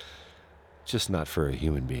 Just not for a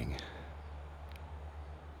human being.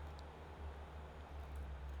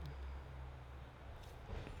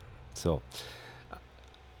 So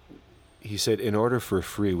he said, in order for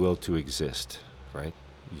free will to exist, right,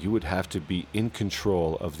 you would have to be in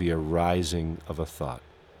control of the arising of a thought.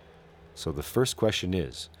 So the first question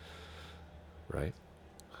is, right,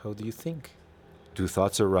 How do you think? do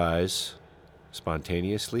thoughts arise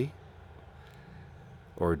spontaneously,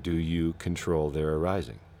 or do you control their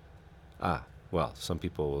arising? Well, some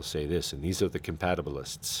people will say this, and these are the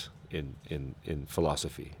compatibilists in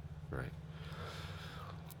philosophy, right?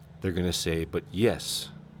 They're going to say, but yes,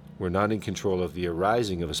 we're not in control of the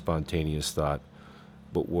arising of a spontaneous thought,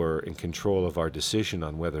 but we're in control of our decision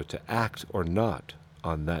on whether to act or not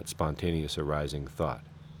on that spontaneous arising thought,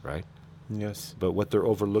 right? Yes. But what they're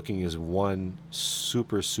overlooking is one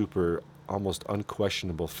super, almost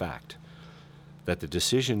unquestionable fact, that the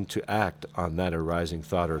decision to act on that arising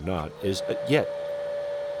thought or not is yeah,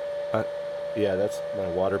 that's my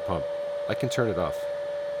water pump. I can turn it off.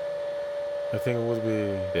 I think it would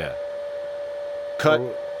be. Yeah. Cut.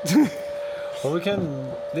 Or we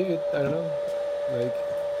can leave it. I don't know. Like.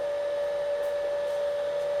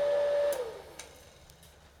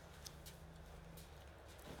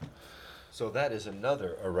 So that is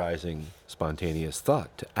another arising spontaneous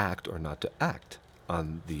thought, to act or not to act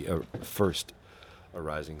on the first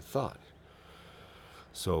arising thought.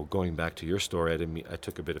 So going back to your story, I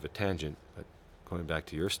took a bit of a tangent, but going back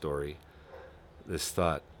to your story, this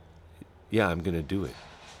thought, yeah, I'm going to do it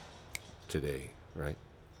today, right?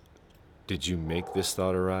 Did you make this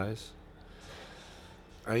thought arise?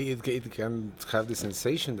 It can have the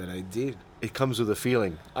sensation that I did. It comes with a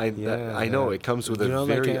feeling. I know it comes with a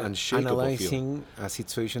very unshakable analyzing feeling. A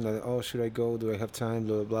situation that, oh, should I go? Do I have time?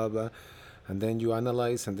 Blah, blah, blah. And then you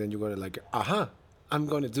analyze, and then you go like, aha, I'm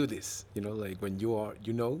going to do this. You know, like when you are,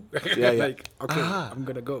 like, okay, I'm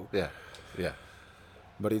going to go. Yeah.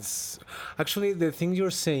 But it's actually the thing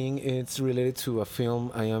you're saying. It's related to a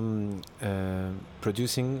film I am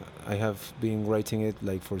producing. I have been writing it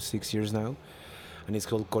like for 6 years now, and it's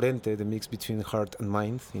called Corente, the mix between heart and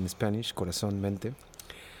mind in Spanish, corazón, mente.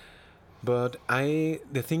 But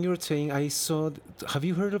the thing you're saying, I saw. Have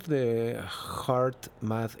you heard of the Heart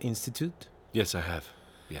Math Institute? Yes, I have.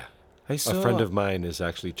 Yeah. I saw a friend of mine is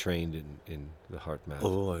actually trained in the heart math.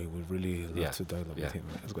 Oh, I would really love to dialogue with him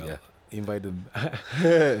as well. Yeah. Invite them.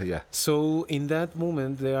 Yeah. So in that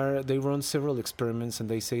moment, they run several experiments, and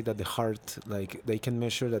they say that the heart, like they can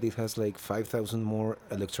measure that it has like 5,000 more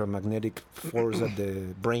electromagnetic force at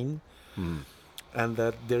the brain, and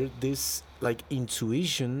that this like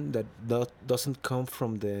intuition that doesn't come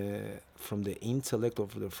from the intellect or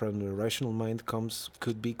from the rational mind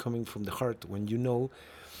could be coming from the heart. When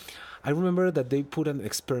I remember that they put an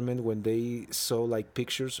experiment when they saw like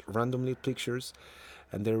randomly pictures.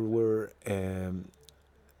 And they were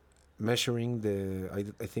measuring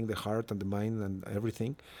I think the heart and the mind and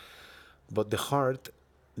everything. But the heart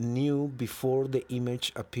knew before the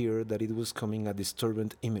image appeared that it was coming a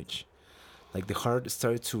disturbant image. Like the heart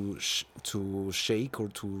started to shake or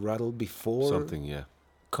to rattle before something,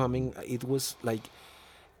 coming. It was like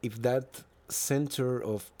if that center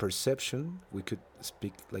of perception, we could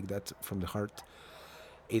speak like that from the heart,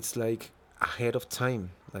 it's like ahead of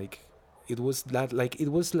time. Like it was like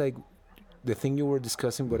the thing you were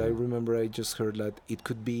discussing, but I remember I just heard that it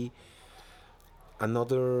could be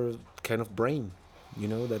another kind of brain,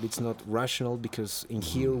 that it's not rational, because in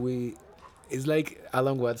here it's like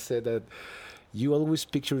Alan Watts said that you always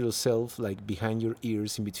picture yourself like behind your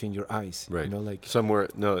ears, in between your eyes, right? Like somewhere,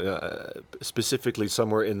 specifically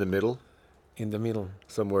somewhere in the middle. In the middle,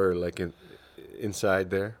 somewhere like inside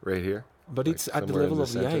there, right here. But like it's at the level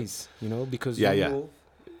of the eyes, because move.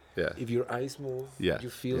 Yeah. If your eyes move, you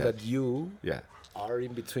feel that you are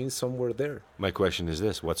in between somewhere there. My question is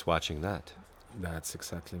this: what's watching that? That's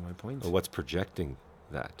exactly my point. Or what's projecting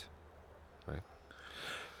that? Right?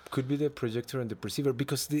 Could be the projector and the perceiver.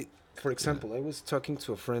 Because for example, I was talking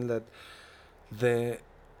to a friend that the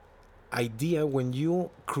idea when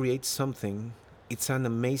you create something, it's an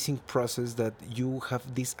amazing process that you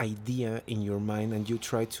have this idea in your mind and you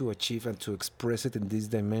try to achieve and to express it in this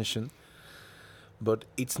dimension. But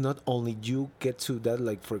it's not only you get to that,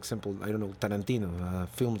 like, for example, I don't know, Tarantino, a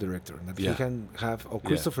film director, that he can have, or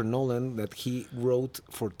Christopher Nolan, that he wrote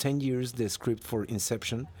for 10 years the script for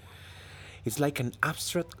Inception. It's like an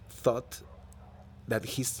abstract thought that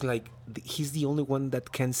he's the only one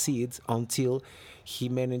that can see it until he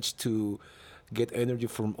managed to get energy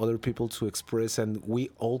from other people to express, and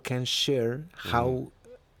we all can share how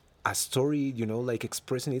a story, like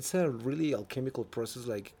expressing. It's a really alchemical process,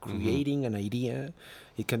 like creating an idea.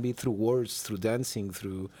 It can be through words, through dancing,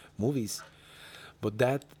 through movies.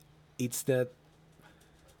 But it's that,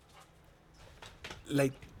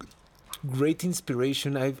 like, great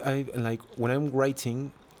inspiration. I like when I'm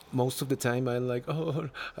writing. Most of the time, I'm like, oh,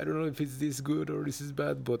 I don't know if it's this good or this is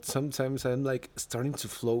bad. But sometimes I'm like starting to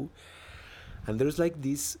flow, and there's like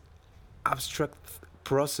this abstract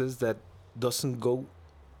process that doesn't go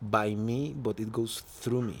by me, but it goes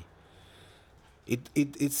through me.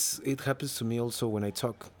 It happens to me also when I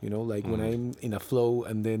talk, like when Mm. I'm in a flow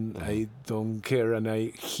and then Mhm. I don't care and I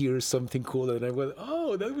hear something cool and I go,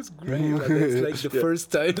 oh, that was great. And that's like the Yeah.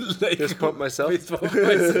 first time, like Fist pump myself. fist pump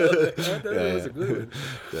myself. Like, oh, that Yeah, was a good one.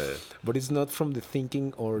 yeah. But it's not from the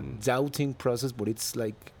thinking or Mm. doubting process, but it's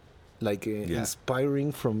like Yeah.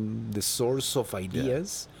 inspiring from the source of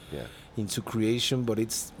ideas Yeah. into creation, but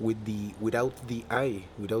it's without the eye,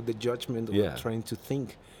 without the judgment of Yeah. trying to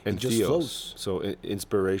think. And It just theos. flows. So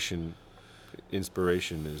inspiration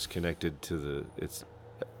is connected to it's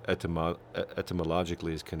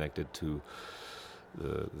etymologically is connected to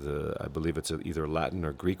the I believe it's either Latin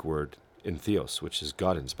or Greek word in theos, which is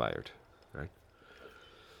God inspired, right?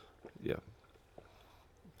 Yeah.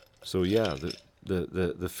 So yeah,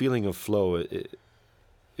 the feeling of flow, it,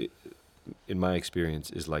 in my experience,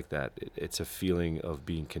 is like that. It's a feeling of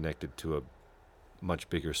being connected to a much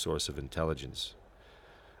bigger source of intelligence.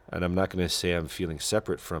 And I'm not going to say I'm feeling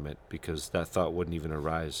separate from it, because that thought wouldn't even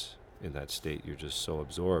arise in that state. You're just so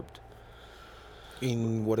absorbed.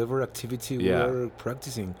 In whatever activity we Yeah. are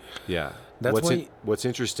practicing. Yeah. That's why What's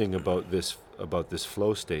interesting about this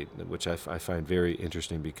flow state, which I find very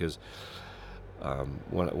interesting, because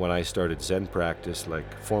when I started Zen practice,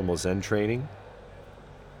 like formal Zen training,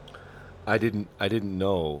 I didn't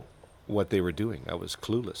know what they were doing. I was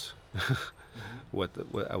clueless.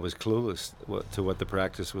 I was clueless to what the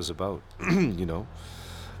practice was about, you know.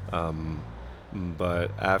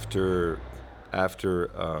 But after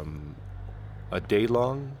a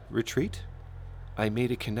day-long retreat, I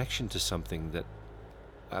made a connection to something that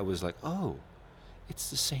I was like, oh, it's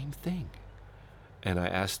the same thing. And I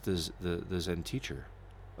asked the Zen teacher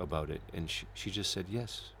about it, and she just said,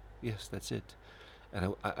 yes, that's it.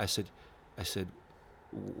 And I said,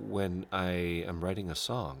 when I am writing a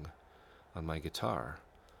song on my guitar,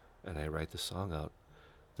 and I write the song out,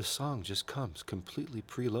 the song just comes completely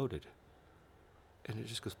preloaded, and it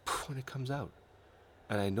just goes poof when it comes out.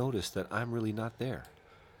 And I noticed that I'm really not there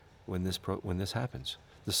when this happens.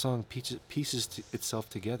 The song pieces itself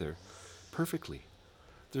together perfectly.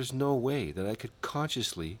 There's no way that I could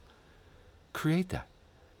consciously create that.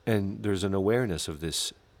 And there's an awareness of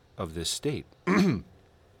this state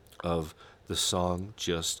of the song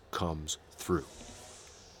just comes through.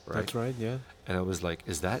 Right? That's right, yeah. And I was like,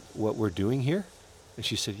 is that what we're doing here? And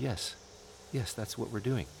she said, yes, that's what we're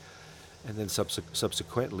doing. And then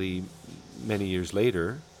subsequently, many years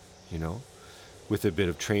later, you know, with a bit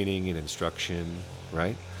of training and instruction,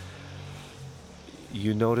 right?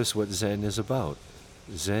 You notice what Zen is about.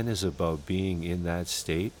 Zen is about being in that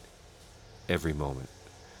state every moment,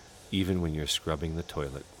 even when you're scrubbing the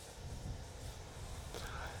toilet.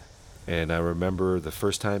 And I remember the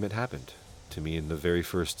first time it happened to me in the very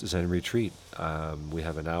first Zen retreat. We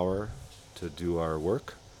have an hour to do our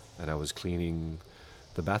work, and I was cleaning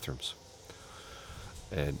the bathrooms.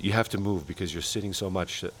 And you have to move because you're sitting so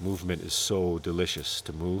much that movement is so delicious,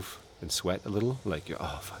 to move and sweat a little. Like,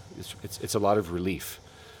 it's a lot of relief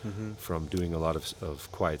from doing a lot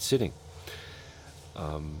of quiet sitting.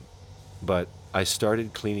 But I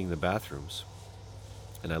started cleaning the bathrooms,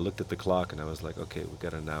 and I looked at the clock, and I was like, okay, we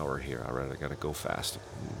got an hour here. All right, I got to go fast,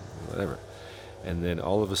 whatever. And then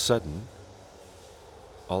all of a sudden,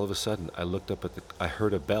 I looked up I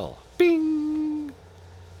heard a bell. Bing!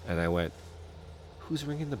 And I went, who's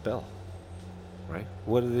ringing the bell? Right?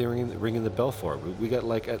 What are they ringing the bell for? We got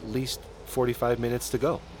like at least 45 minutes to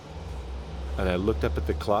go. And I looked up at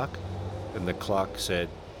the clock, and the clock said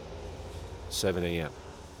 7 a.m.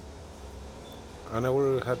 An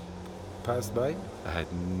hour had passed by? I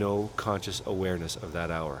had no conscious awareness of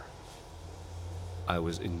that hour. I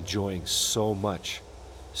was enjoying so much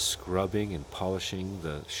scrubbing and polishing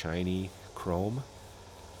the shiny chrome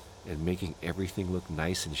and making everything look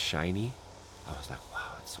nice and shiny. I was like,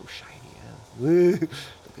 wow, it's so shiny. Yeah.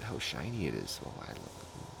 Look at how shiny it is. Oh, I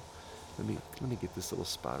love it. Let me get this little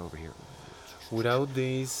spot over here. Without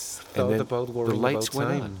this And thought then about the worrying lights about went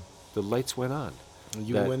time. on. The lights went on.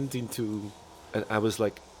 You went into... And I was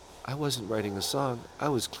like, I wasn't writing a song. I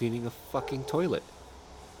was cleaning a fucking toilet.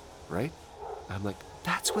 Right? I'm like,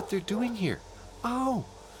 that's what they're doing here. Oh,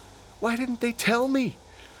 why didn't they tell me?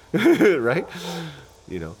 Right?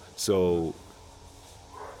 You know, so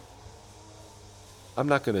I'm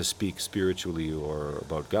not going to speak spiritually or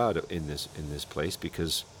about God in this place,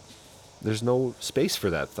 because there's no space for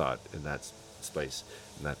that thought in that space.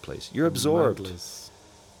 in that place. You're absorbed, Mindless.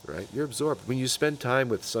 right? You're absorbed. When you spend time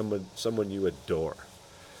with someone you adore,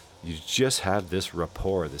 you just have this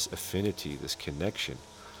rapport, this affinity, this connection.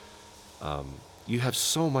 You have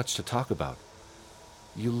so much to talk about.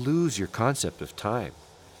 You lose your concept of time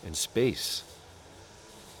and space.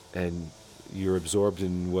 And you're absorbed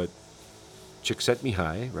in what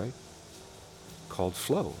Csikszentmihalyi, right, called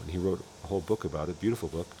flow. And he wrote a whole book about it, beautiful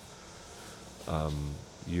book.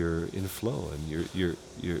 You're in flow, and you're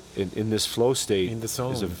in this flow state. In the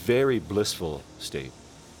zone. Is a very blissful state,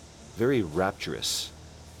 very rapturous,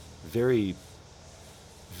 very,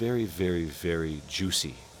 very, very, very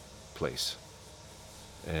juicy place.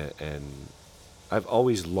 And I've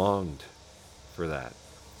always longed for that,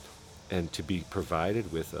 and to be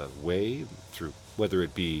provided with a way through, whether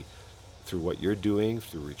it be through what you're doing,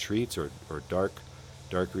 through retreats or dark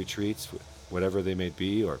retreats, whatever they may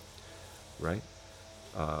be, or right.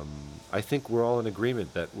 I think we're all in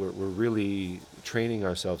agreement that we're really training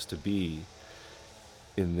ourselves to be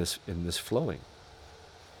in this flowing,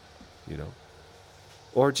 you know,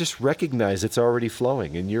 or just recognize it's already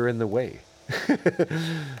flowing and you're in the way,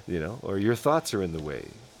 you know, or your thoughts are in the way,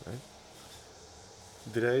 right?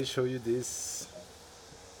 Did I show you this?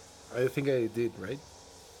 I think I did, right?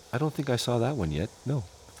 I don't think I saw that one yet. No.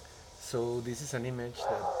 So this is an image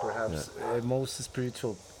that perhaps most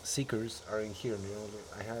spiritual seekers are in here. You know,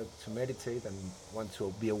 I had to meditate and want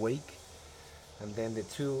to be awake, and then the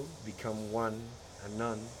two become one and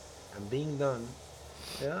none, and being done,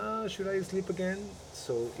 should I sleep again?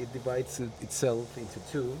 So it divides itself into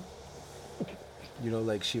two. You know,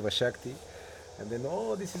 like Shiva Shakti. And then,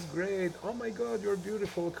 oh, this is great. Oh my God, you're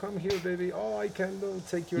beautiful. Come here, baby. Oh, I cannot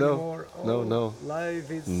take you anymore. Oh, No. Life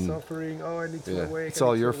is suffering. Oh, I need to awake. It's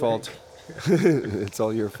all your fault. It's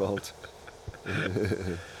all your fault.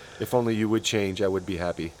 If only you would change, I would be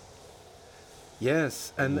happy.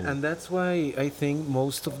 Yes, and that's why I think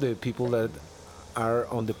most of the people that are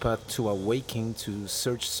on the path to awaking, to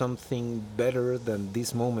search something better than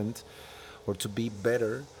this moment, or to be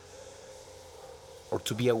better, or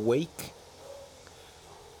to be awake,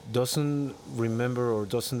 doesn't remember or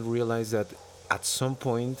doesn't realize that at some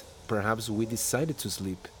point perhaps we decided to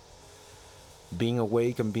sleep. Being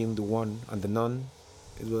awake and being the one and the none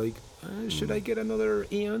is like, should I get another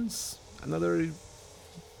eons, another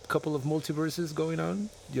couple of multiverses going on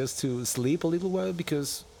just to sleep a little while?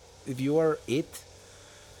 Because if you are it,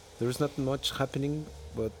 there's not much happening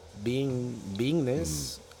but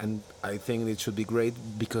beingness. And I think it should be great,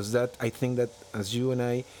 because that, I think that as you and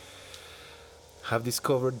I have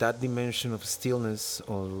discovered that dimension of stillness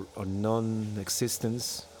or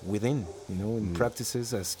non-existence within, you know, in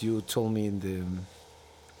practices, as you told me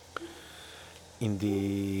in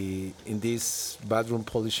this bathroom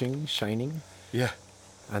polishing, shining. Yeah.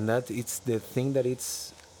 And that it's the thing that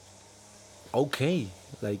it's okay,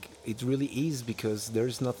 like it really is, because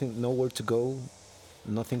there's nowhere to go,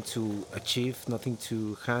 nothing to achieve, nothing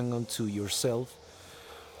to hang on to yourself,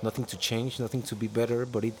 nothing to change, nothing to be better,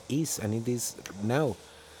 but it is, and it is now.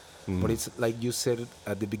 But it's like you said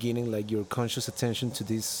at the beginning, like your conscious attention to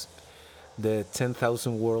this, the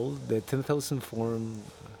 10,000 world, the 10,000 form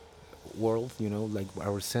world, you know, like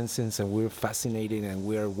our senses, and we're fascinated and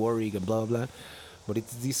we're worried and blah blah. But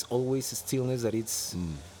it's this always stillness that it's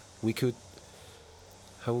we could,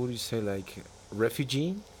 how would you say, like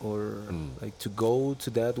refugee, or like to go to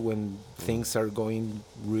that when things are going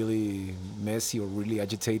really messy or really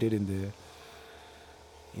agitated in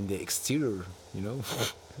the exterior, you know.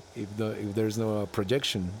 if there's no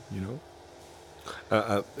projection, you know.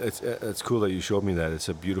 It's cool that you showed me that. It's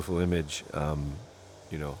a beautiful image.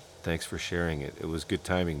 You know, thanks for sharing it. It was good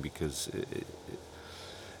timing, because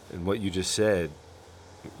and what you just said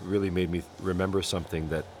really made me remember something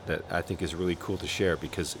that I think is really cool to share,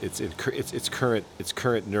 because it's current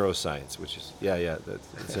neuroscience, which is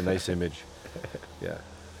it's a nice image. Yeah.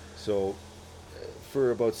 So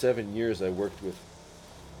for about 7 years I worked with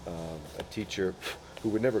a teacher who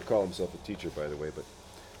would never call himself a teacher, by the way, but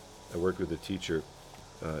I worked with a teacher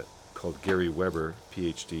called Gary Weber,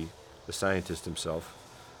 PhD, the scientist himself.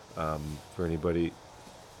 For anybody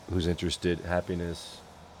who's interested, happiness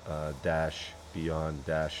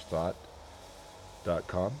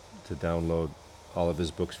beyond-thought.com to download all of his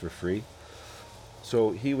books for free.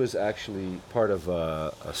 So he was actually part of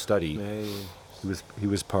a study. He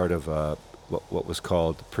was part of what was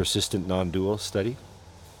called persistent non-dual study.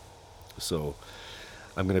 So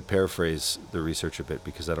I'm going to paraphrase the research a bit,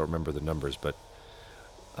 because I don't remember the numbers, but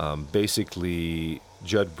basically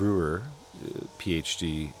Judd Brewer,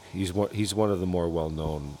 PhD, he's one of the more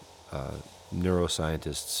well-known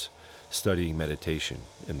neuroscientists studying meditation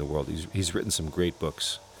in the world. He's written some great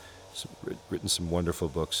books, written some wonderful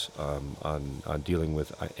books on dealing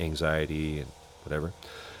with anxiety and whatever.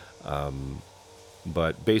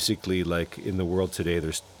 But basically, like in the world today,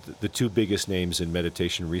 there's the two biggest names in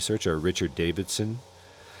meditation research are Richard Davidson,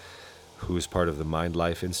 who is part of the Mind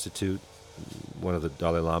Life Institute, one of the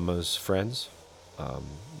Dalai Lama's friends.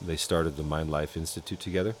 They started the Mind Life Institute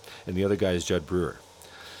together, and the other guy is Judd Brewer.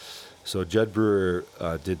 So Judd Brewer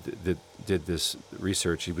did this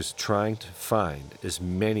research. He was trying to find as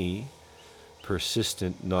many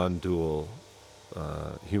persistent non-dual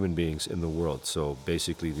human beings in the world. So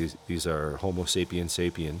basically, these are Homo sapiens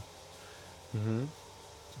sapiens,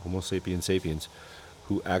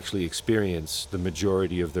 who actually experience the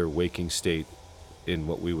majority of their waking state in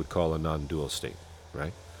what we would call a non-dual state,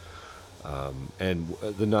 right? And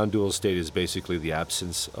the non-dual state is basically the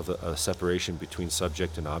absence of a separation between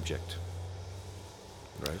subject and object,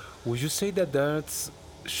 right? Would you say that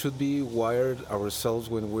should be wired ourselves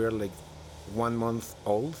when we're like 1 month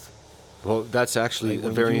old? Well, that's actually Like a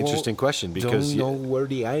when very you interesting question, because don't know where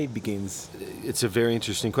the eye begins. it's a very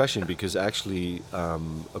interesting question, because actually,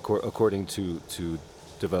 according to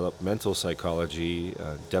developmental psychology,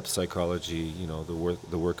 depth psychology,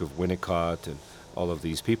 the work of Winnicott and all of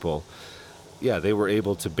these people, yeah, they were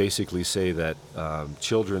able to basically say that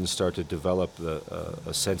children start to develop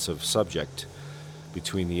a sense of subject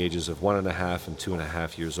between the ages of 1.5 and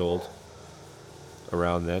 2.5 years old.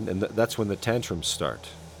 Around then, and that's when the tantrums start.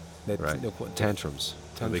 Right, tantrums.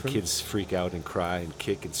 And the kids freak out and cry and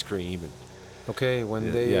kick and scream. And okay,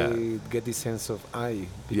 when they get this sense of I.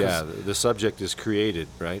 Yeah, the subject is created,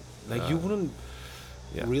 right? Like you wouldn't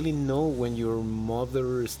really know when your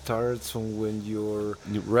mother starts or when you're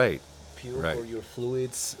right, pure right. or your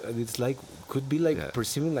fluids. And it's like could be like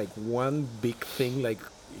perceiving like one big thing, like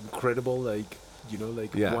incredible, like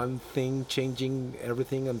one thing changing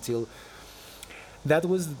everything until. That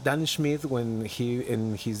was Dan Schmidt when he,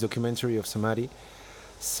 in his documentary of Samadhi,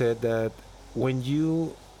 said that when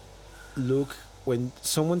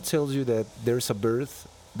someone tells you that there's a birth,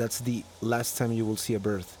 that's the last time you will see a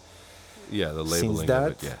birth. Yeah, the labeling Since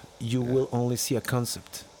that, of it, you will only see a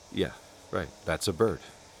concept. Yeah, right. That's a bird.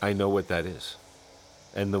 I know what that is.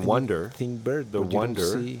 And the wonder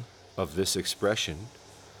of this expression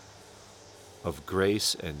of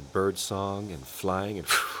grace and bird song and flying and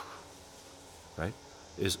right,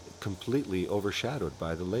 is completely overshadowed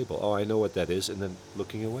by the label. Oh, I know what that is, and then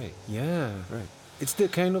looking away. Yeah. Right. It's the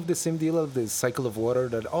kind of the same deal of the cycle of water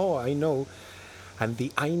that, I know, and the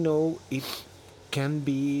I know, it can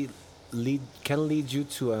lead you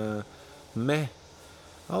to a meh.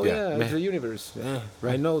 Oh yeah, meh. it's the universe.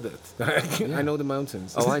 Right. I know that. I know the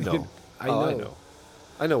mountains. Oh, I know. I know.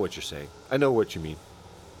 I know what you're saying. I know what you mean.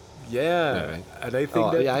 Yeah, right. And I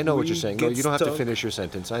think that I know what you're saying. No, you don't have to stuck finish your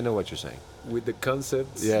sentence. I know what you're saying. with the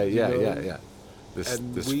concepts. Yeah.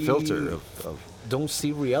 This we filter of don't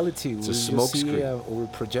see reality. It's a smoke screen. Or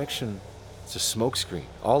projection, It's a smoke screen.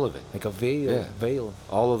 All of it. like a veil.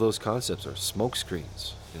 All of those concepts are smoke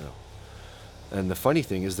screens. And the funny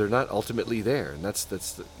thing is, they're not ultimately there, and that's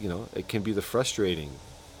it can be the frustrating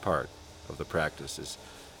part of the practice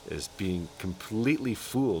is being completely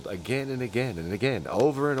fooled again and again and again,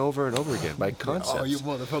 over and over and over again by concepts. Oh, you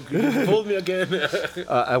motherfucker! You fooled me again.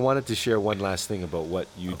 I wanted to share one last thing about what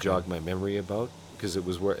you jogged my memory about, because it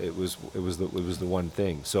was the one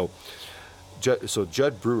thing. So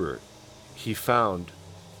Judd Brewer, he found,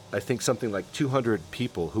 I think, something like 200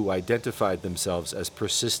 people who identified themselves as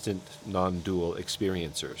persistent non-dual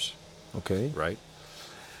experiencers. Okay. Right?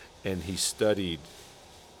 And he studied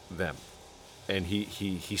them. And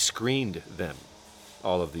he screened them,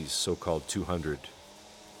 all of these so-called 200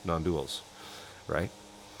 non-duals, right?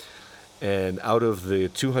 And out of the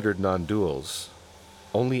 200 non-duals,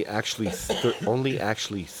 only actually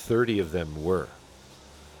 30 of them were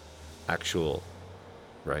actual,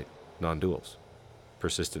 right, non-duals,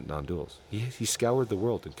 persistent non-duals. He scoured the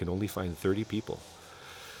world and can only find 30 people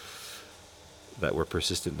that were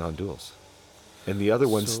persistent non-duals. And the other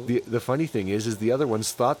ones, the funny thing is the other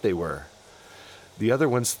ones thought they were. The other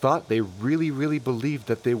ones thought they really, really believed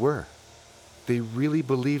that they were. They really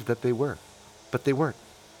believed that they were, but they weren't.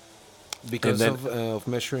 Because of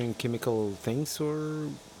measuring chemical things, or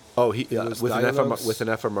with an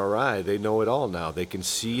fMRI, they know it all now. They can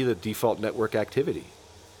see the default network activity,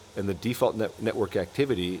 and the default network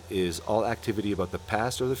activity is all activity about the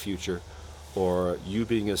past or the future, or you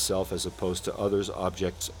being a self as opposed to others,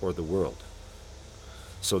 objects, or the world.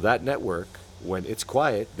 So that network, when it's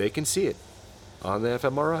quiet, they can see it. On the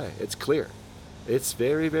fMRI, it's clear. It's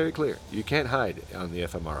very, very clear. You can't hide on the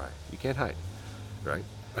fMRI. You can't hide, right?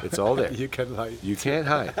 It's all there. You can lie. You can't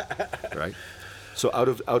hide, right? So out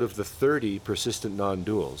of the 30 persistent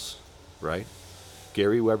non-duals, right?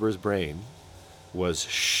 Gary Weber's brain was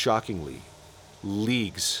shockingly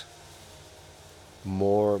leagues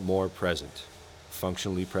more present,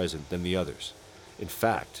 functionally present than the others. In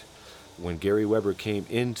fact, when Gary Weber came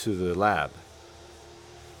into the lab,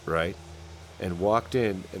 right, and walked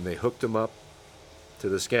in and they hooked him up to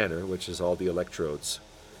the scanner, which is all the electrodes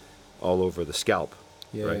all over the scalp,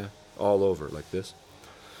 Yeah. right? All over like this.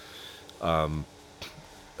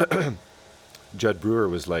 Judd Brewer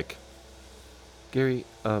was like, Gary,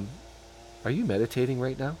 are you meditating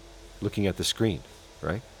right now? Looking at the screen,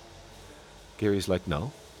 right? Gary's like,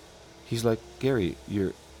 no. He's like, Gary,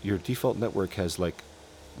 your default network has like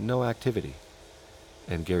no activity.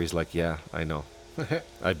 And Gary's like, yeah, I know.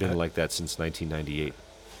 I've been like that since 1998,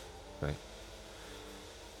 right?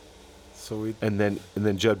 So And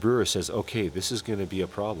then Judd Brewer says, okay, this is going to be a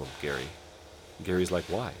problem, Gary. Gary's like,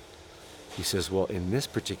 why? He says, well, in this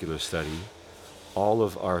particular study, all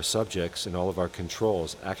of our subjects and all of our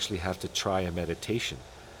controls actually have to try a meditation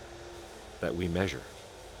that we measure,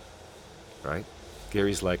 right?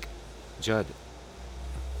 Gary's like, Judd,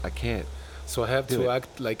 I can't. So I have Do to it.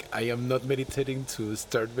 act like I am not meditating to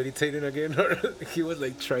start meditating again, or he was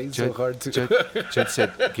like trying so hard to. Judd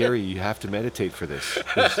said, Gary, you have to meditate for this.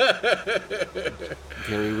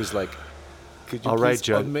 Gary was like, Could you all please right,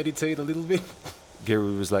 Judd. meditate a little bit?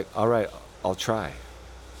 Gary was like, all right, I'll try,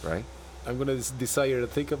 right? I'm gonna desire to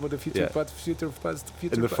think about the future, Yeah. past, future past,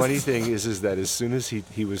 future And the past. funny thing is that as soon as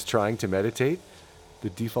he was trying to meditate, the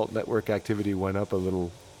default network activity went up a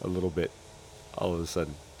little bit, all of a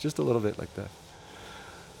sudden, just a little bit like that.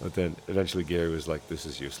 But then eventually Gary was like, "This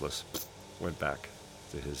is useless." Went back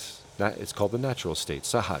to his. It's called the natural state,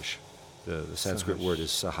 sahaj. The Sanskrit Sahaj. word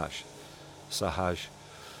is sahaj, sahaj,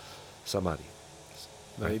 samadhi.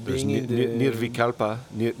 Like There's being in the nirvikalpa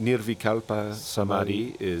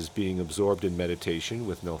samadhi is being absorbed in meditation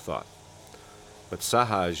with no thought. But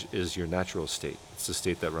sahaj is your natural state. It's the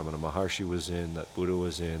state that Ramana Maharshi was in, that Buddha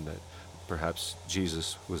was in, that perhaps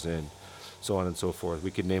Jesus was in, so on and so forth.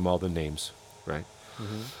 We could name all the names, right?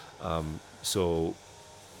 So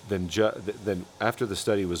then after the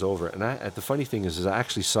study was over, and the funny thing is I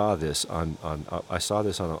actually saw this on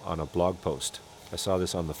a blog post. I saw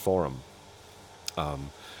this on the forum.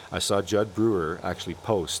 I saw Judd Brewer actually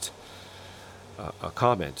post a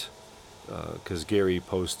comment because Gary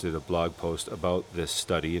posted a blog post about this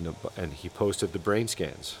study, and he posted the brain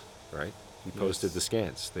scans, right? He posted Yes. the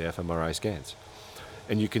scans, the fMRI scans.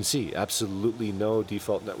 And you can see absolutely no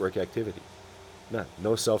default network activity. None.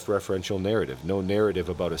 No self-referential narrative. No narrative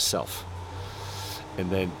about a self. And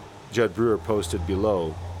then Judd Brewer posted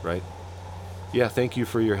below, right? Yeah, thank you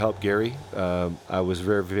for your help, Gary. I was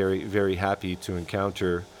very, very, very happy to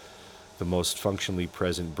encounter the most functionally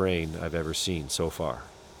present brain I've ever seen so far.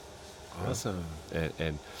 Awesome.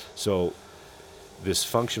 And so this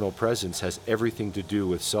functional presence has everything to do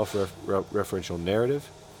with self-referential narrative.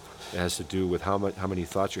 It has to do with how many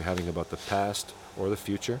thoughts you're having about the past or the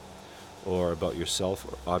future, or about yourself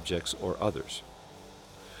or objects or others.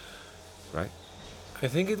 Right? I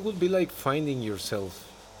think it would be like finding yourself,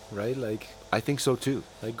 right? Like I think so too.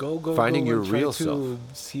 go Finding go your and try real to self.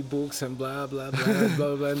 see books and blah blah blah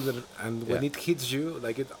blah blah, and when Yeah. it hits you,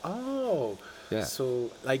 like oh, Yeah.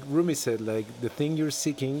 So like Rumi said, like the thing you're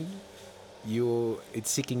seeking,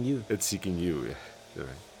 it's seeking you. It's seeking you. Yeah. You're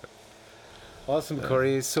right. Awesome,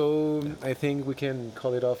 Cory. So I think we can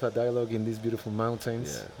call it off a dialogue in these beautiful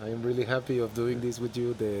mountains. Yeah. I am really happy of doing this with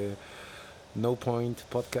you, the No Point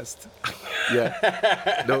podcast. Yeah.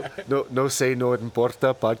 No say no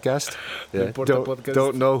importa podcast. No Yeah. importa podcast.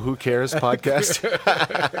 Don't know who cares podcast.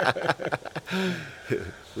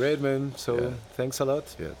 Great, man. So Yeah. thanks a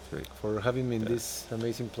lot Yeah, great. for having me in this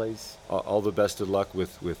amazing place. All the best of luck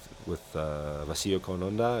with Vasio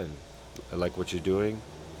Kononda, and I like what you're doing.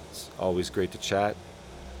 It's always great to chat.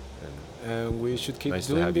 And And we should keep Nice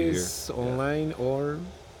to doing have you this here. Yeah. online or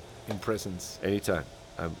in presence. anytime,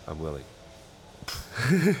 I'm willing.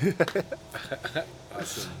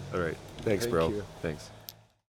 Awesome. All right. Thanks, Thank bro. you. Thanks.